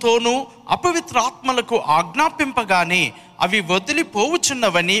బలముతోనూ అపవిత్ర ఆత్మలకు ఆజ్ఞాపింపగానే అవి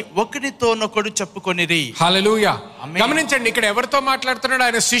వదిలిపోవుచున్నవని ఒకరితోనొకడు చెప్పుకొనిరి. హల్లెలూయా. గమనించండి, ఇక్కడ ఎవరితో మాట్లాడుతున్నాడు?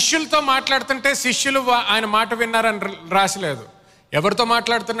 ఆయన శిష్యులతో మాట్లాడుతుంటే శిష్యులు ఆయన మాట విన్నారని రాసలేదు. ఎవరితో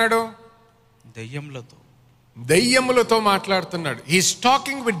మాట్లాడుతున్నాడు? దెయ్యములతో మాట్లాడుతున్నాడు. He's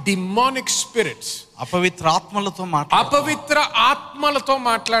talking with demonic spirits. అపవిత్ర ఆత్మలతో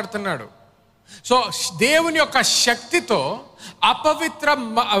మాట్లాడుతున్నాడు. సో దేవుని యొక్క శక్తితో అపవిత్ర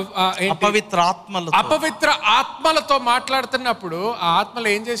ఆత్మలతో మాట్లాడుతున్నప్పుడు ఆ ఆత్మలు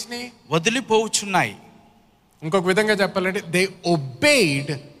ఏం చేసినాయి? వదిలిపోవచ్చున్నాయి. ఇంకొక విధంగా చెప్పాలంటే, they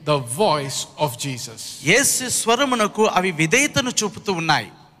obeyed the voice of Jesus. యేసు స్వరమునకు అవి విధేయతను చూపుతూ ఉన్నాయి.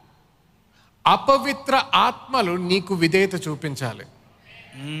 అపవిత్ర ఆత్మలు నీకు విధేయత చూపించాలి.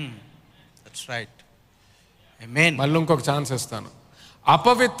 That's right. ఆమేన్. మళ్ళీ ఇంకొక ఛాన్స్ ఇస్తాను.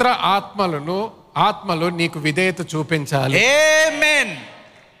 అపవిత్ర ఆత్మలు నీకు విధేయత చూపించాలి. ఆమేన్.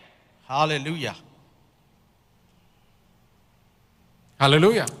 హల్లెలూయా.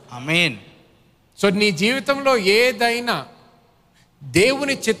 హల్లెలూయా. ఆమేన్. సో నీ జీవితంలో ఏదైనా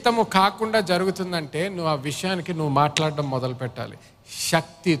దేవుని చిత్తము కాకుండా జరుగుతుందంటే నువ్వు ఆ విషయానికి నువ్వు మాట్లాడడం మొదలు పెట్టాలి.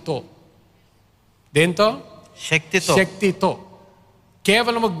 శక్తితో. దేంతో? శక్తితో.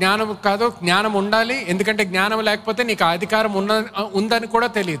 కేవలము జ్ఞానము కాదు, జ్ఞానం ఉండాలి. ఎందుకంటే జ్ఞానం లేకపోతే నీకు అధికారం ఉందని కూడా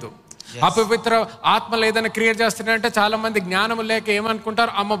తెలియదు. అపవిత్ర ఆత్మలు ఏదైనా క్రియేట్ చేస్తున్నాయంటే చాలా మంది జ్ఞానం లేక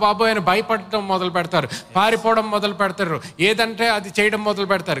ఏమనుకుంటారు, అమ్మ బాబు ఆయన భయపడటం మొదలు పెడతారు, పారిపోవడం మొదలు పెడతారు, ఏదంటే అది చేయడం మొదలు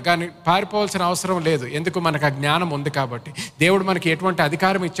పెడతారు. కానీ పారిపోవాల్సిన అవసరం లేదు, ఎందుకు? మనకు ఆ జ్ఞానం ఉంది కాబట్టి. దేవుడు మనకి ఎటువంటి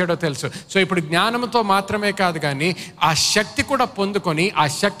అధికారం ఇచ్చాడో తెలుసు. సో ఇప్పుడు జ్ఞానంతో మాత్రమే కాదు, కానీ ఆ శక్తి కూడా పొందుకొని, ఆ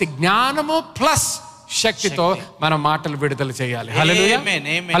శక్తి జ్ఞానము ప్లస్ శక్తితో మన మాటలు విడుదల చేయాలి. హల్లెలూయా.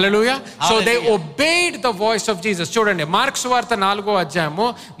 హల్లెలూయా. So they obeyed the voice of Jesus. చూడండి, మార్క్స్ వార్త 4వ అధ్యాయము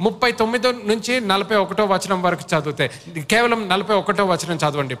 39 నుంచి 41వ వచనం వరకు చదివితే, కేవలం 41వ వచనం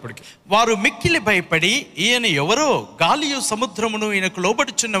చదవండి ఇప్పటికి. వారు మిక్కిలి భయపడి, ఈయన ఎవరో, గాలియు సముద్రమును ఈయనకు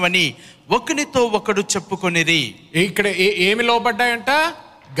లోబడుచున్నవని ఒకనితో ఒకడు చెప్పుకొనిరి. ఇక్కడ ఏమి లోబడ్డాయంట?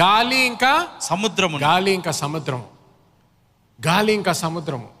 గాలి ఇంకా సముద్రము.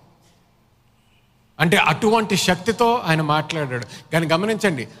 అంటే అటువంటి శక్తితో ఆయన మాట్లాడాడు. కానీ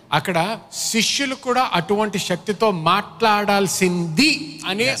గమనించండి, అక్కడ శిష్యులు కూడా అటువంటి శక్తితో మాట్లాడాల్సింది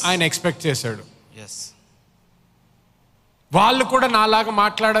అని ఆయన ఎక్స్పెక్ట్ చేశాడు. వాళ్ళు కూడా నాలాగా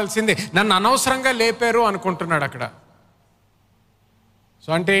మాట్లాడాల్సిందే, నన్ను అనవసరంగా లేపారు అనుకుంటున్నాడు అక్కడ. సో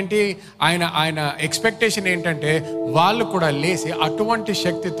అంటే ఏంటి, ఆయన ఎక్స్పెక్టేషన్ ఏంటంటే వాళ్ళు కూడా లేచి అటువంటి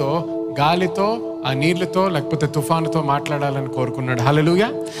శక్తితో, గాలితో, ఆ నీళ్లతో, లేకపోతే తుఫానుతో మాట్లాడాలని కోరుకున్నాడు. హల్లెలూయా.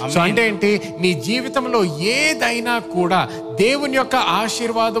 సో అంటే ఏంటి, నీ జీవితంలో ఏదైనా కూడా దేవుని యొక్క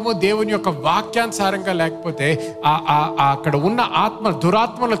ఆశీర్వాదము, దేవుని యొక్క వాక్యానుసారంగా లేకపోతే అక్కడ ఉన్న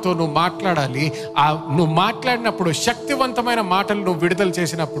దురాత్మలతో నువ్వు మాట్లాడాలి. నువ్వు మాట్లాడినప్పుడు శక్తివంతమైన మాటలు నువ్వు విడుదల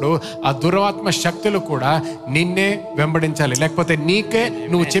చేసినప్పుడు ఆ దురాత్మ శక్తులు కూడా నిన్నే వెంబడించాలి, లేకపోతే నీకే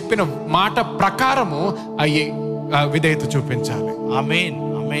నువ్వు చెప్పిన మాట ప్రకారము అయ్యి విధేయత చూపించాలి. ఆమేన్.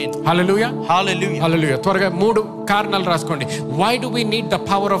 హల్లెలూయా. హల్లెలూయా. హల్లెలూయా. త్వరగా 3 కారణాలు రాసుకోండి. Why do we need the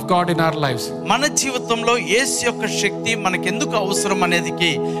power of God in our lifes? మన జీవితంలో యేసు యొక్క శక్తి మనకెందుకు అవసరం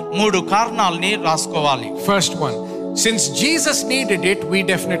అనేదికి 3 కారణాలని రాసుకోవాలి. First one, since Jesus needed it, we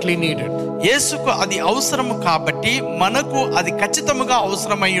definitely need it. యేసుకు అది అవసరము కాబట్టి మనకు అది ఖచ్చితంగా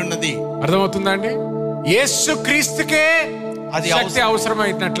అవసరమై ఉన్నది. అర్థమవుతుందా అండి? యేసు క్రీస్తుకే అది శక్తి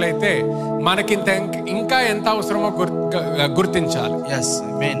అవసరమైనట్లయితే మనకింత ఇంకా ఎంత అవసరమో గుర్తించాలి.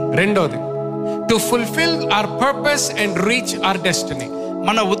 రెండోది, to fulfil our purpose and reach our destiny.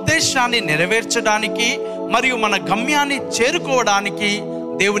 మన ఉద్దేశాన్ని నెరవేర్చడానికి మరియు మన గమ్యాన్ని చేరుకోవడానికి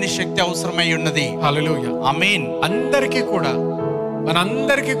దేవుని శక్తి అవసరమై ఉన్నది. హల్లెలూయా. ఆమేన్.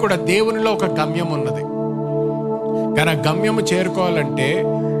 మనందరికీ కూడా దేవునిలో ఒక గమ్యం ఉన్నది. కానీ ఆ గమ్యము చేరుకోవాలంటే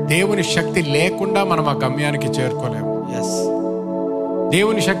దేవుని శక్తి లేకుండా మనం ఆ గమ్యానికి చేరుకోలేము.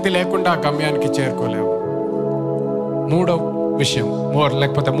 దేవుని శక్తి లేకుండా ఆ గమ్యానికి చేరుకోలేము. మూడో విషయం,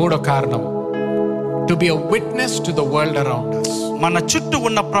 లేకపోతే మూడో కారణం, to be a witness to the world around us. మన చుట్టూ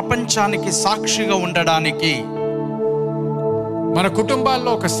ఉన్న ప్రపంచానికి సాక్షిగా ఉండడానికి, మన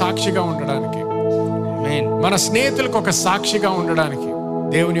కుటుంబాల్లో ఒక సాక్షిగా ఉండడానికి, మన స్నేహితులకు ఒక సాక్షిగా ఉండడానికి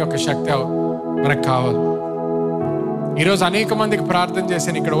దేవుని యొక్క శక్తి మనకు కావాలి. ఈరోజు అనేక మందికి ప్రార్థన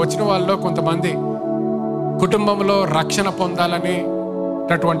చేశాను. ఇక్కడ వచ్చిన వాళ్ళలో కొంతమంది కుటుంబంలో రక్షణ పొందాలని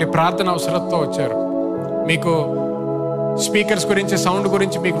అటువంటి ప్రార్థన అవసరంతో వచ్చారు. మీకు స్పీకర్స్ గురించి, సౌండ్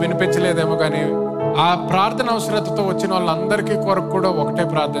గురించి మీకు వినిపించలేదేమో, కానీ ఆ ప్రార్థన అవసరతతో వచ్చిన వాళ్ళందరికీ కొరకు కూడా ఒకటే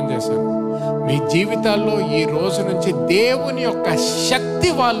ప్రార్థన చేశాను. మీ జీవితాల్లో ఈ రోజు నుంచి దేవుని యొక్క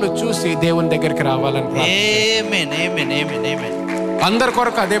శక్తి వాళ్ళు చూసి దేవుని దగ్గరికి రావాలని అందరి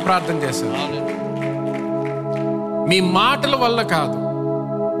కొరకు అదే ప్రార్థన చేశాను. మీ మాటల వల్ల కాదు,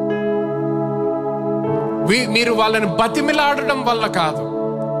 మీరు వాళ్ళని బతిమిలాడడం వల్ల కాదు.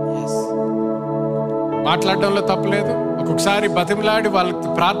 మాట్లాడడంలో తప్పులేదు, ఒక్కొక్కసారి బతిమిలాడి వాళ్ళకి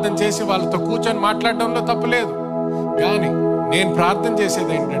ప్రార్థన చేసి వాళ్ళతో కూర్చొని మాట్లాడడంలో తప్పులేదు. కానీ నేను ప్రార్థన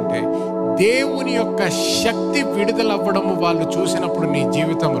చేసేది ఏంటంటే, దేవుని యొక్క శక్తి విడుదలవ్వడము వాళ్ళు చూసినప్పుడు నీ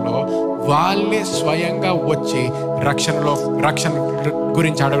జీవితంలో వాళ్ళే స్వయంగా వచ్చి రక్షణ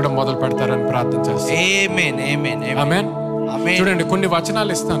గురించి అడగడం మొదలు పెడతారని ప్రార్థన చేస్తాను. ఆమేన్. చూడండి, కొన్ని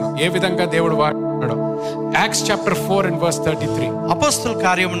వచనాలు ఇస్తాను ఏ విధంగా దేవుడు వాడాడో. Acts chapter 4 and verse 33. అపోస్తల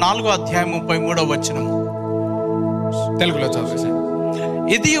కార్యం 4వ అధ్యాయం 33వ వచనము. తెలుగులో చదివేశాను.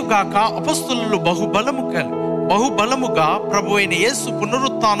 ఇదియుగాక అపోస్తలులు బహుబలముగా ప్రభు అయిన యేసు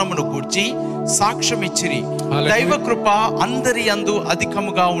పునరుత్థానమును గూర్చి సాక్ష్యం ఇచ్చిరి. దైవ కృప అందరి యందు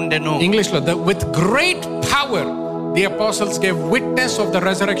అధికముగా ఉండెను. ఇంగ్లీష్ లో, with great power the apostles gave witness of the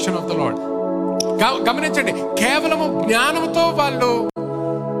resurrection of the Lord. గమనించండి, కేవలము జ్ఞానంతో వాళ్ళు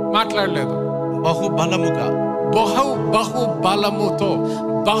మాట్లాడలేదు, బహుబలముగా, బహుబలముతో,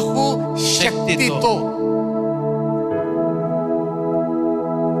 బహు శక్తితో,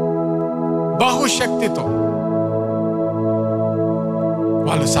 బహుశక్తితో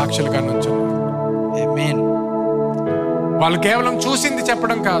వాళ్ళు సాక్షులుగా నుంచున్నారు. వాళ్ళు కేవలం చూసింది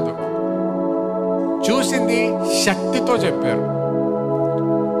చెప్పడం కాదు, చూసింది శక్తితో చెప్పారు.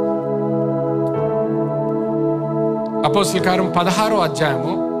 అపోస్తల కార్యం 16వ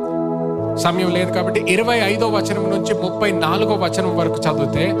అధ్యాయము, సమయం లేదు కాబట్టి 25వ వచనం నుంచి 34వ వచనం వరకు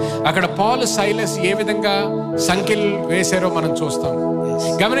చదివితే అక్కడ పౌలు, సైలస్ ఏ విధంగా సంఖ్యలు వేశారో మనం చూస్తాం.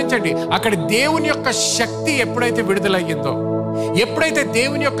 గమనించండి, అక్కడ దేవుని యొక్క శక్తి ఎప్పుడైతే విడుదలయ్యిందో, ఎప్పుడైతే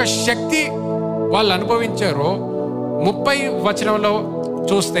దేవుని యొక్క శక్తి వాళ్ళు అనుభవించారో, 30వ వచనంలో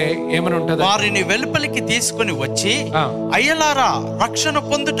చూస్తే ఏమని ఉంటుంది, వారిని వెలుపలికి తీసుకుని వచ్చి, అయ్యలారా రక్షణ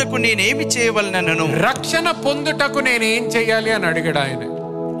పొందుటకు నేనేమి చేయవలనను, రక్షణ పొందుటకు నేనేం చేయాలి అని అడిగాడు ఆయన.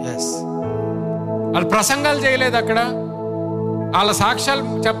 వాళ్ళు ప్రసంగాలు చేయలేదు, అక్కడ వాళ్ళ సాక్ష్యాలు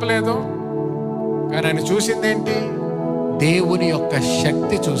చెప్పలేదు, కానీ ఆయన చూసింది ఏంటి, దేవుని యొక్క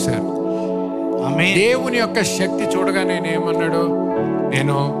శక్తి చూశారు. దేవుని యొక్క శక్తి చూడగా నేను ఏమన్నాడు,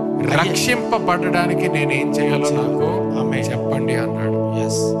 నేను రక్షింపబడడానికి నేనేం చేయాలో నాకు ఆమేన్. చెప్పండి అన్నాడు.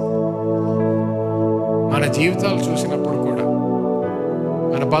 ఎస్. మన జీవితాలు చూసినప్పుడు కూడా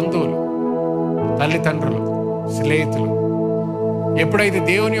మన బంధువులు, తల్లిదండ్రులు, స్నేహితులు ఎప్పుడైతే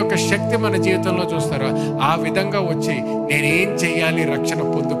దేవుని యొక్క శక్తి మన జీవితంలో చూస్తారో ఆ విధంగా వచ్చి నేనేం చెయ్యాలి రక్షణ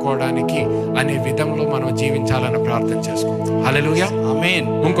పొందుకోవడానికి అనే విధంలో మనం జీవించాలని ప్రార్థన చేసుకుంటాం. హల్లెలూయా. ఆమేన్.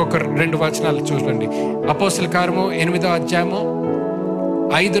 ఇంకొక 2 వచనాలు చూడండి. అపోస్తల కార్యము 8వ అధ్యాయము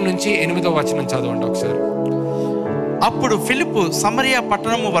 5 నుంచి 8వ వచనం చదవండి ఒకసారి. అప్పుడు ఫిలిప్పు సమరియా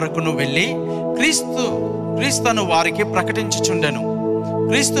పట్టణము వరకును వెళ్ళి క్రీస్తును వారికి ప్రకటించుచుండెను.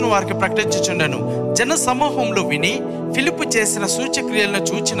 జన సమూహంలో విని ఫిలిప్పు చేసిన సూచక్రియలను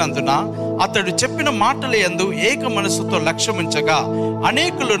చూచినందున అతడు చెప్పిన మాటల యందు ఏక మనసుతో లక్ష్యముంచగా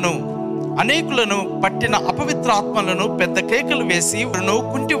అనేకులను పట్టిన అపవిత్ర ఆత్మలను పెద్ద కేకలు వేసి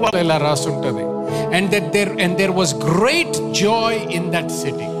కుంటి ఇలా రాసుంటది. And there was great joy in that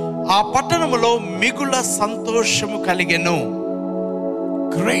city. ఆ పట్టణములో మిగుల సంతోషము కలిగెను.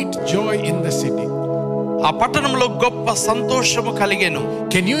 Great joy in the city. ఆ పట్టణంలో గొప్ప సంతోషము కలిగెను.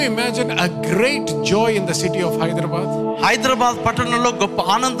 Can you imagine a great joy in the city of Hyderabad? Hyderabad పట్టణంలో గొప్ప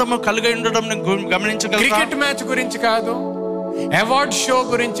ఆనందము కలిగి ఉండడం గమనించగలరా? క్రికెట్ మ్యాచ్ గురించి కాదు, అవార్డ్ షో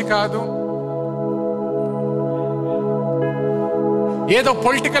గురించి కాదు, ఏదో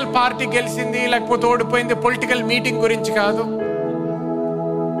పొలిటికల్ పార్టీ గెలిచింది లేకపోతే ఓడిపోయింది పొలిటికల్ మీటింగ్ గురించి కాదు,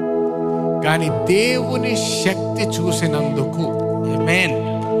 కానీ దేవుని శక్తి చూసినందుకు. ఆమేన్.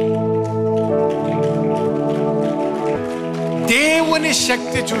 దేవుని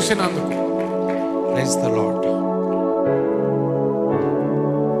శక్తి చూసినందుకు. Praise the Lord.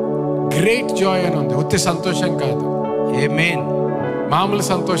 Great joy అని ఉంది. ఉత్తి సంతోషం కాదు, ఆమేన్. మామూలు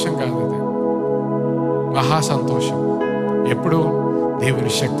సంతోషం కాదు, ఇది మహా సంతోషం. ఎప్పుడు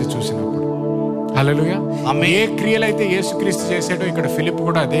దేవుని శక్తి చూసినప్పుడు. హల్లెలూయా. ఆమేన్. ఏ క్రియలైతే యేసుక్రీస్తు చేశాడో ఇక్కడ ఫిలిప్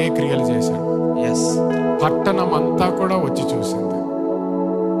కూడా అదే క్రియలు చేశాడు. ఎస్. పట్టణం అంతా కూడా వచ్చి చూసింది.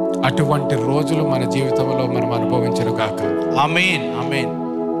 అటువంటి రోజులు మన జీవితంలో మనం అనుభవించను గాక. ఆమేన్. ఆమేన్.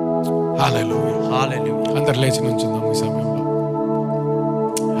 హల్లెలూయా. హల్లెలూయా. అందరు లేచి నుంచుందాం ఈ సమయంలో.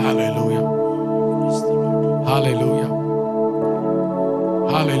 హల్లెలూయా. హల్లెలూయా.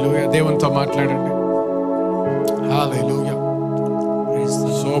 హల్లెలూయా. దేవునితో మాట్లాడండి. హల్లెలూయా.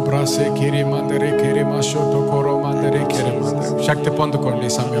 సోబ్రాసే కిరి మందరే కిరి మాషోతో కోరో మందరే కిరి మందరే. శక్తి పొందుకోండి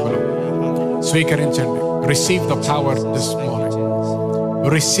ఈ సమయంలో. స్వీకరించండి. Receive the power this morning.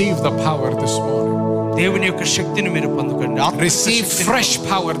 Receive the power this morning. దేవుని యొక్క శక్తిని మీరు పొందుకోండి. Receive fresh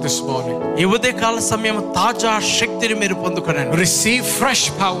power this morning. ఈ ఉదయకాల సమయం తాజా శక్తిని మీరు పొందుకోండి. Receive fresh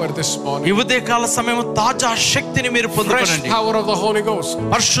power this morning. ఈ ఉదయకాల సమయం తాజా శక్తిని మీరు పొందుకోండి. Fresh power of the Holy Ghost.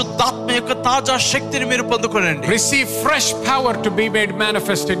 పరిశుద్ధాత్మ యొక్క తాజా శక్తిని మీరు పొందుకోండి. Receive fresh power to be made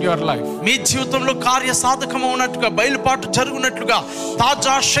manifest in your life. మీ జీవితంలో కార్య సాధకం ఉన్నట్టుగా బయలుపాటు జరుగునట్లుగా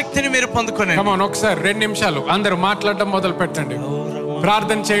తాజా శక్తిని మీరు పొందుకోండి. Come on, ఒకసారి 2 నిమిషాలు అందరూ మాట్లాడడం మొదలు పెట్టండి.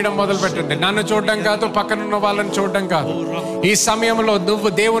 ప్రార్థన చేయడం మొదలు పెట్టండి. నన్ను చూడడం కాదు, పక్కనున్న వాళ్ళని చూడడం కాదు. ఈ సమయంలో నువ్వు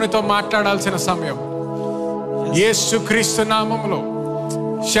దేవునితో మాట్లాడాల్సిన సమయం. యేసుక్రీస్తు నామములో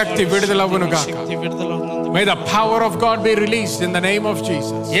శక్తి విడుదలవును గాక. May the power of God be released in the name of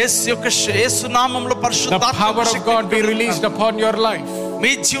Jesus. యేసు నామములో The పరిశుద్ధాత్మ power of God be released upon your life.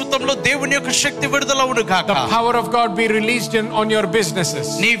 మీ జీవితంలో దేవుని యొక్క శక్తి విడుదలవును గాక. The power of God be released on your businesses.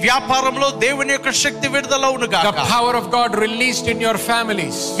 నీ వ్యాపారంలో దేవుని యొక్క శక్తి విడుదలవును గాక. The power of God released in your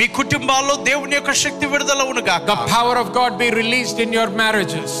families. మీ కుటుంబాల్లో దేవుని యొక్క శక్తి విడుదలవును గాక. The power of God be released in your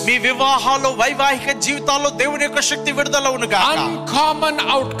marriages. మీ వివాహాల్లో వైవాహిక జీవితాల్లో దేవుని యొక్క శక్తి విడుదలవును గాక. Uncommon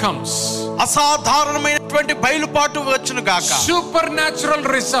outcomes. అసాధారణమైనటువంటి బయలుపాటు వచ్చును గాక. Supernatural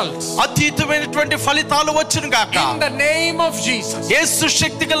results. అతీతమైనటువంటి ఫలితాలు వచ్చును గాక. In the name of Jesus. యేసు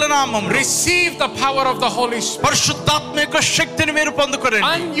శక్తిగల నామములో Receive the power of the Holy Spirit. పరిశుద్ధాత్మ యొక్క శక్తిని మీరు పొందుకోండి.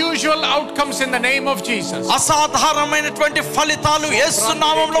 Unusual outcomes in the name of Jesus. అసాధారణమైనటువంటి ఫలితాలు యేసు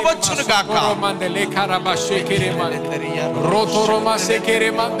నామములో వచ్చును గాక. Rotoroma sekere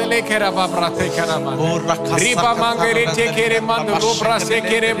mandele keraba brate karama. Riba mangere tekere mando robra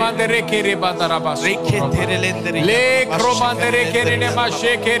sekere mandere kere bandarabas. Le kromandere kere ne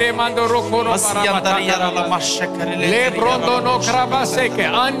mashekere mando rokoro barabata. Le brondo no kraba seke.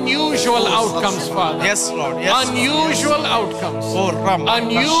 Unusual outcomes, Father. Yes, Lord. Yes, Unusual outcomes.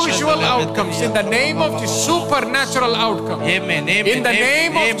 Unusual outcomes in the name of Jesus. Supernatural outcomes. Amen. In the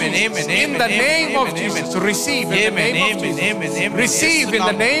name of Jesus. In the name of Jesus. Receive in the name of Jesus. Receive in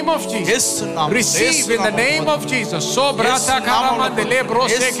the name of Jesus. Receive in the name of Jesus. So brata karamande le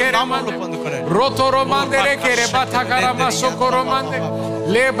brose keramande. Rotoromande re kere bata karama sokoromande.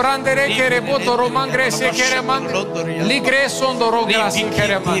 Le brandere kere botoro mangre se keremande. Ligre sondoro grasi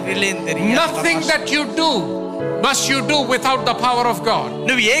keremande. Nothing that you do must you do without the power of God?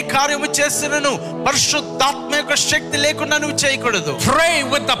 నువ్వు ఏ కార్యము చేసినను పరిశుద్ధాత్మ యొక్క శక్తి లేకుండా నువ్వు చేయకూడదు. Pray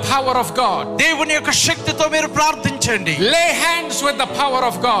with the power of God. దేవుని యొక్క శక్తితో మీరు ప్రార్థించండి. Lay hands with the power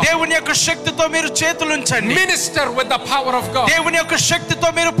of God. దేవుని యొక్క శక్తితో మీరు చేతులు ఉంచండి. Minister with the power of God. దేవుని యొక్క శక్తితో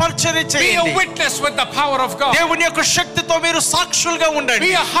మీరు పరిచర్య Be చేయండి. a witness with the power of God. దేవుని యొక్క శక్తితో మీరు సాక్షులుగా ఉండండి.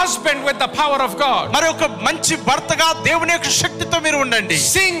 Be a husband with the power of God. మరి ఒక మంచి భర్తగా దేవుని యొక్క శక్తితో మీరు ఉండండి.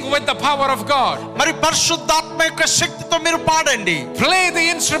 Sing with the power of God. మరి పరిశుద్ధాత్మ యొక్క శక్తితో మీరు పాడండి. Play the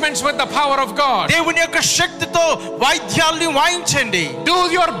instruments with the power of God. దేవుని యొక్క శక్తితో వాయిద్యాల్ని వాయించండి. Do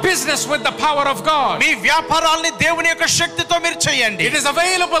your business with the power of God. మీ వ్యాపారాల్ని దేవుని యొక్క శక్తితో మీరు చేయండి. It is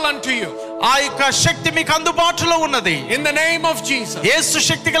available unto you. ఆ యొక్క శక్తి మీకు అందుబాటులో ఉన్నది. In the name of Jesus. Yesu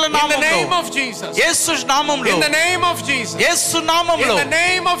శక్తిగల In the నామములో. name of Jesus. యేసు నామములో. In the name of Jesus. యేసు నామములో. In the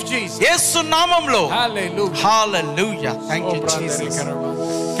name of Jesus. యేసు నామములో. Hallelujah. హల్లెలూయా. Thank you Jesus.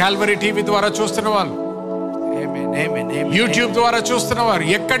 కాల్వరీ టీవీ ద్వారా చూస్తున్న వాళ్ళు, ఆమేన్ ఆమేన్ ఆమేన్. యూట్యూబ్ ద్వారా చూస్తున్న వారు,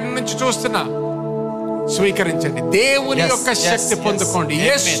 ఎక్కడి నుంచి చూస్తున్నా స్వీకరించండి. దేవుని Yes, యొక్క yes, శక్తి yes. పొందుకోండి. Amen,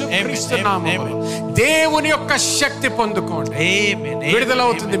 యేసు amen, క్రీస్తు amen, నామములో దేవుని యొక్క శక్తి పొందుకోండి. ఆమేన్.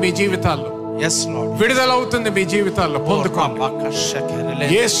 విడుదలవుతుంది మీ జీవితాల్లో. yes lord. విడుదలవుతుంది మీ జీవితాల్లో. పొందుకోండి. పొందుకోండి.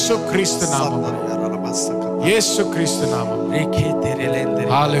 యేసు క్రీస్తు నామములో. యేసు క్రీస్తు నామములో.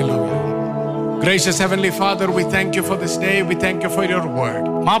 Hallelujah. Gracious Heavenly Father, we thank you for this day. We thank you for your word.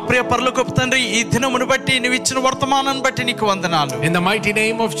 మా ప్రియ పరలోకపు తండ్రి, ఈ దినమును బట్టి నీవు ఇచ్చిన వర్తమానాన్ని బట్టి నీకు వందనాలు. In the mighty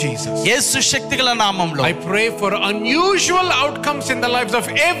name of Jesus, యేసు శక్తిగల నామములో I pray for unusual outcomes in the lives of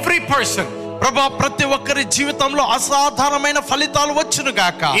every person. ప్రభా, ప్రతి ఒక్కరి జీవితంలో అసాధారణమైన ఫలితాలు వచ్చును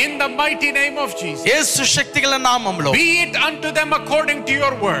గాక. In the mighty name of Jesus, యేసు శక్తిగల నామములో be it unto them according to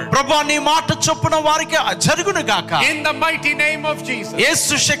your word. ప్రభా, నీ మాట చొప్పున వారికి జరుగును గాక. In the mighty name of Jesus.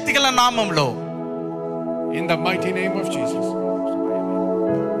 యేసు శక్తిగల నామములో. In the mighty name of Jesus.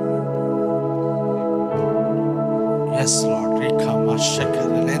 yes lord. రేఖమా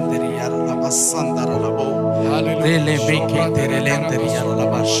శకరలేందరి యారలమ సందరలబో. Hallelujah. రేలే బేకే తెరలేందరి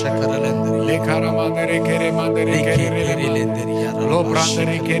యారలమ శకరలేందరి. Lekara mandere kere mandere kere రేలేందరి Lo యారలమ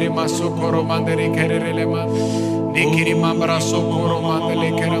brandere kere masokoro mandere kere relema. Nikiri mambra sokoro mandele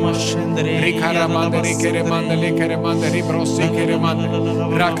kere mashendere. Rikara mandere kere mandere brosi kere mandere.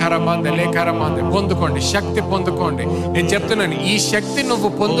 Rakara mandele kara mandere. పొందుకోండి, శక్తి పొందుకోండి. నేను చెప్తున్నాను, ఈ శక్తి నువ్వు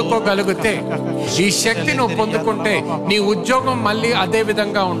పొందుకోగలిగితే, ఈ శక్తి నువ్వు పొందుకుంటే నీ ఉద్యోగం మళ్ళీ అదే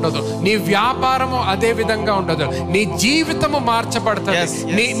విధంగా ఉండదు, నీ వ్యాపారము అదే విధంగా ఉండదు, నీ జీవితము మార్చబడుతుంది,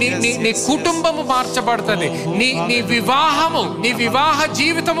 నీ కుటుంబము మార్చబడుతుంది, నీ వివాహ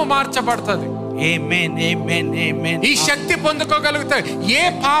జీవితము మార్చబడుతుంది. ఆమేన్ ఆమేన్ ఆమేన్. ఈ శక్తి పొందుకోగలిగితే,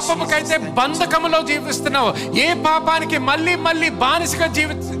 ఏ పాపముకైతే బంధకములో జీవిస్తున్నావో, ఏ పాపానికి మళ్ళీ మళ్ళీ బానిసగా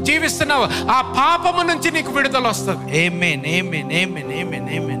జీవిస్తున్నావో, ఆ పాపము నుంచి నీకు విడుదల వస్తుంది. ఆమేన్ ఆమేన్ ఆమేన్ ఆమేన్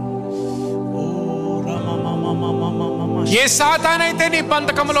ఆమేన్. ఓ రామమమమమమమ. ఏ సాతానైతే నీ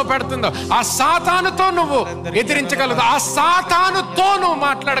బంధకములో పెడుతుందో, ఆ సాతానుతో నువ్వు ఎదిరించగలుగుతావు, ఆ సాతానుతో నువ్వు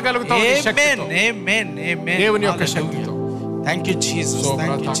మాట్లాడగలుగుతావు. ఈ శక్తితో. ఆమేన్ ఆమేన్ ఆమేన్. దేవుని యొక్క శక్తితో. Thank you Jesus.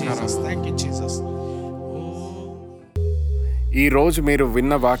 Thank you Jesus. Thank you Jesus. ఈ రోజు మీరు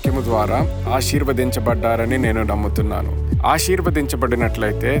విన్న వాక్యము ద్వారా ఆశీర్వదించబడ్డారని నేను నమ్ముతున్నాను.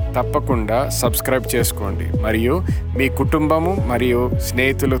 ఆశీర్వదించబడినట్లయితే తప్పకుండా సబ్స్క్రైబ్ చేసుకోండి మరియు మీ కుటుంబము మరియు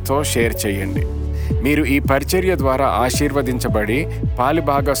స్నేహితులతో షేర్ చేయండి. మీరు ఈ పరిచర్య ద్వారా ఆశీర్వదించబడి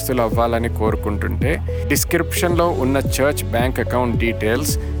పాలిభాగస్తులు అవ్వాలని కోరుకుంటుంటే డిస్క్రిప్షన్లో ఉన్న చర్చ్ బ్యాంక్ అకౌంట్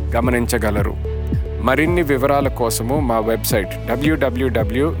డీటెయిల్స్ గమనించగలరు. మరిన్ని వివరాల కోసము మా వెబ్సైట్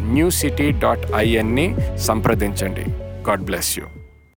www.newcity.in ని సంప్రదించండి. God bless you.